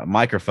singer's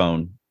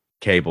microphone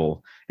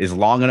cable is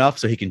long enough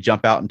so he can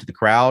jump out into the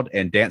crowd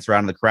and dance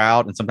around in the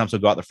crowd. And sometimes he'll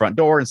go out the front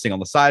door and sing on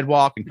the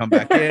sidewalk and come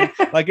back in.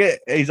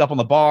 He's up on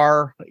the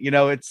bar.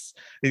 He's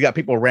got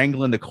people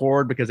wrangling the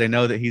cord because they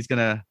know that he's going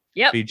to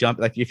be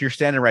jumping. Like if you're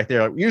standing right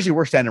there, usually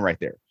we're standing right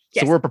there.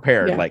 Yes. So we're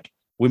prepared. Yeah. Like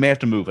we may have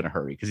to move in a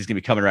hurry because he's going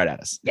to be coming right at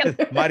us.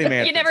 Yep. Mighty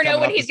Man. You never know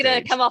when he's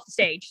going to come off the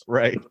stage.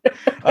 Right.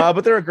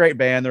 But they're a great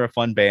band. They're a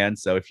fun band.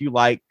 So if you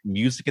like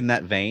music in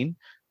that vein,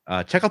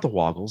 check out the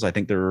Woggles. I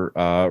think they're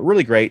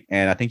really great,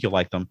 and I think you'll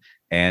like them.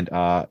 And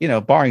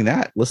barring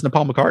that, listen to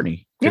Paul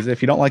McCartney, because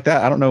if you don't like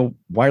that, I don't know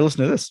why you're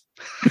listening to this.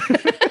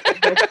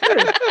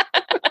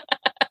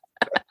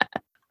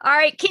 All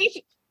right,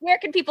 Keith, where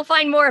can people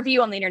find more of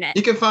you on the internet?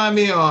 You can find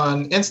me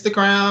on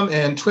Instagram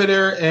and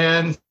Twitter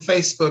and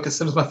Facebook as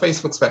soon as my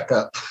Facebook's back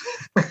up.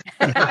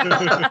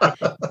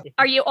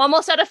 Are you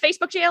almost out of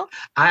Facebook jail?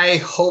 I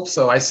hope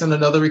so. I sent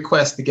another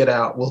request to get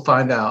out. We'll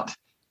find out.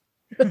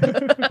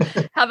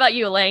 How about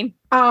you, Elaine?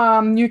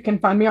 You can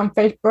find me on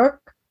Facebook,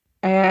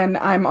 and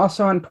I'm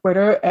also on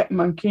Twitter at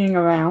Monkeeing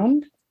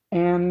Around,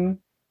 and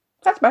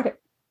that's about it.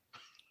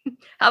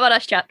 How about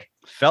us, Chuck?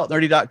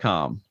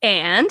 Feltnerdy.com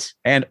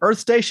and Earth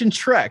Station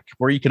Trek,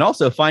 where you can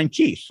also find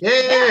Keith.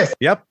 Yes.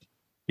 Yep.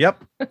 And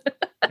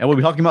we'll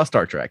be talking about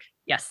Star Trek.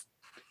 Yes.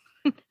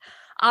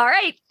 All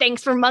right.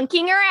 Thanks for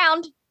monkeying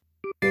around.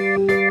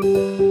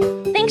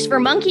 Thanks for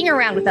monkeying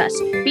around with us.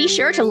 Be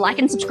sure to like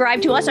and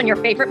subscribe to us on your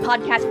favorite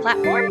podcast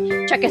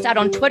platform. Check us out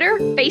on Twitter,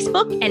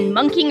 Facebook, and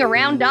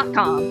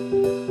monkeyingaround.com.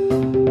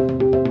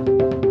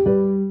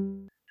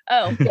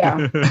 Oh,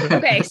 yeah.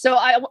 Okay, so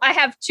I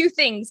have two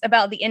things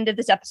about the end of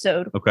this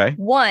episode. Okay.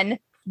 One,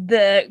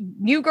 the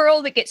new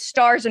girl that gets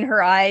stars in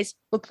her eyes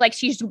looks like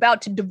she's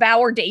about to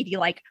devour Davy.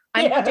 Like,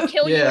 I'm about to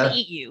kill you and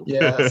eat you.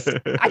 Yes.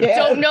 I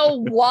don't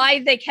know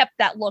why they kept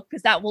that look,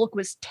 because that look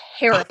was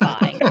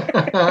terrifying.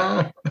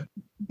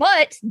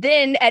 But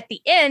then at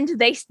the end,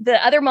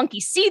 the other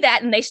monkeys see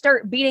that and they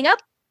start beating up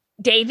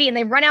Davy, and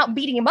they run out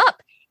beating him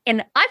up.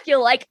 And I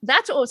feel like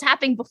that's what was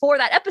happening before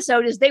that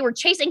episode, is they were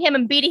chasing him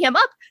and beating him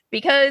up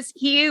because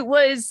he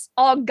was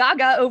all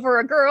gaga over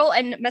a girl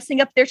and messing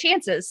up their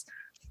chances.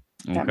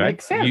 That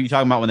makes sense. You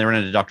talking about when they ran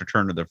into Dr.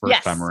 Turner the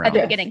first time around? At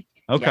the beginning.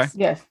 Okay.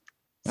 Yes.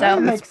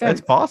 So makes sense.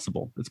 It's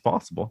possible. It's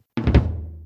possible.